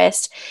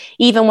embarrassed,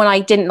 even when I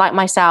didn't like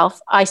myself,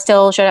 I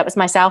still showed up as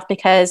myself,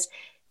 because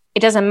it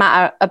doesn't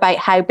matter about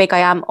how big I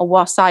am or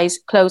what size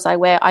clothes I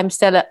wear. I'm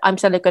still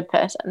a good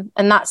person.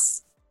 And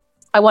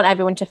I want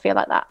everyone to feel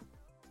like that.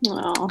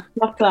 Oh,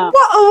 love that.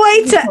 What a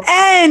way to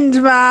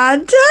end,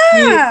 man.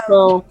 Damn.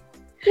 Beautiful.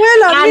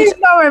 We're like, me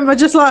and Lauren were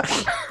just like...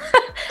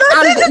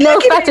 and no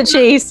feta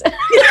cheese. That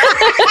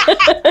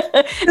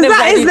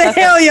is the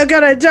hill you're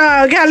gonna do.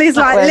 Callie's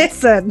like,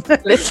 listen,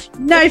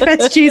 no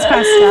feta cheese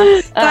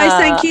pasta. Guys,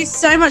 thank you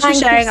so much for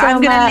sharing.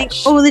 I'm gonna link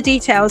all the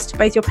details to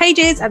both your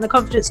pages and the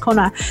Confidence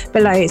Corner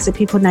below, so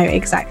people know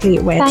exactly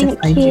where to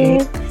find you.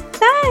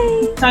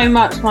 Thanks so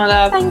much, my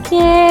love. Thank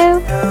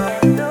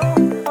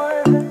you.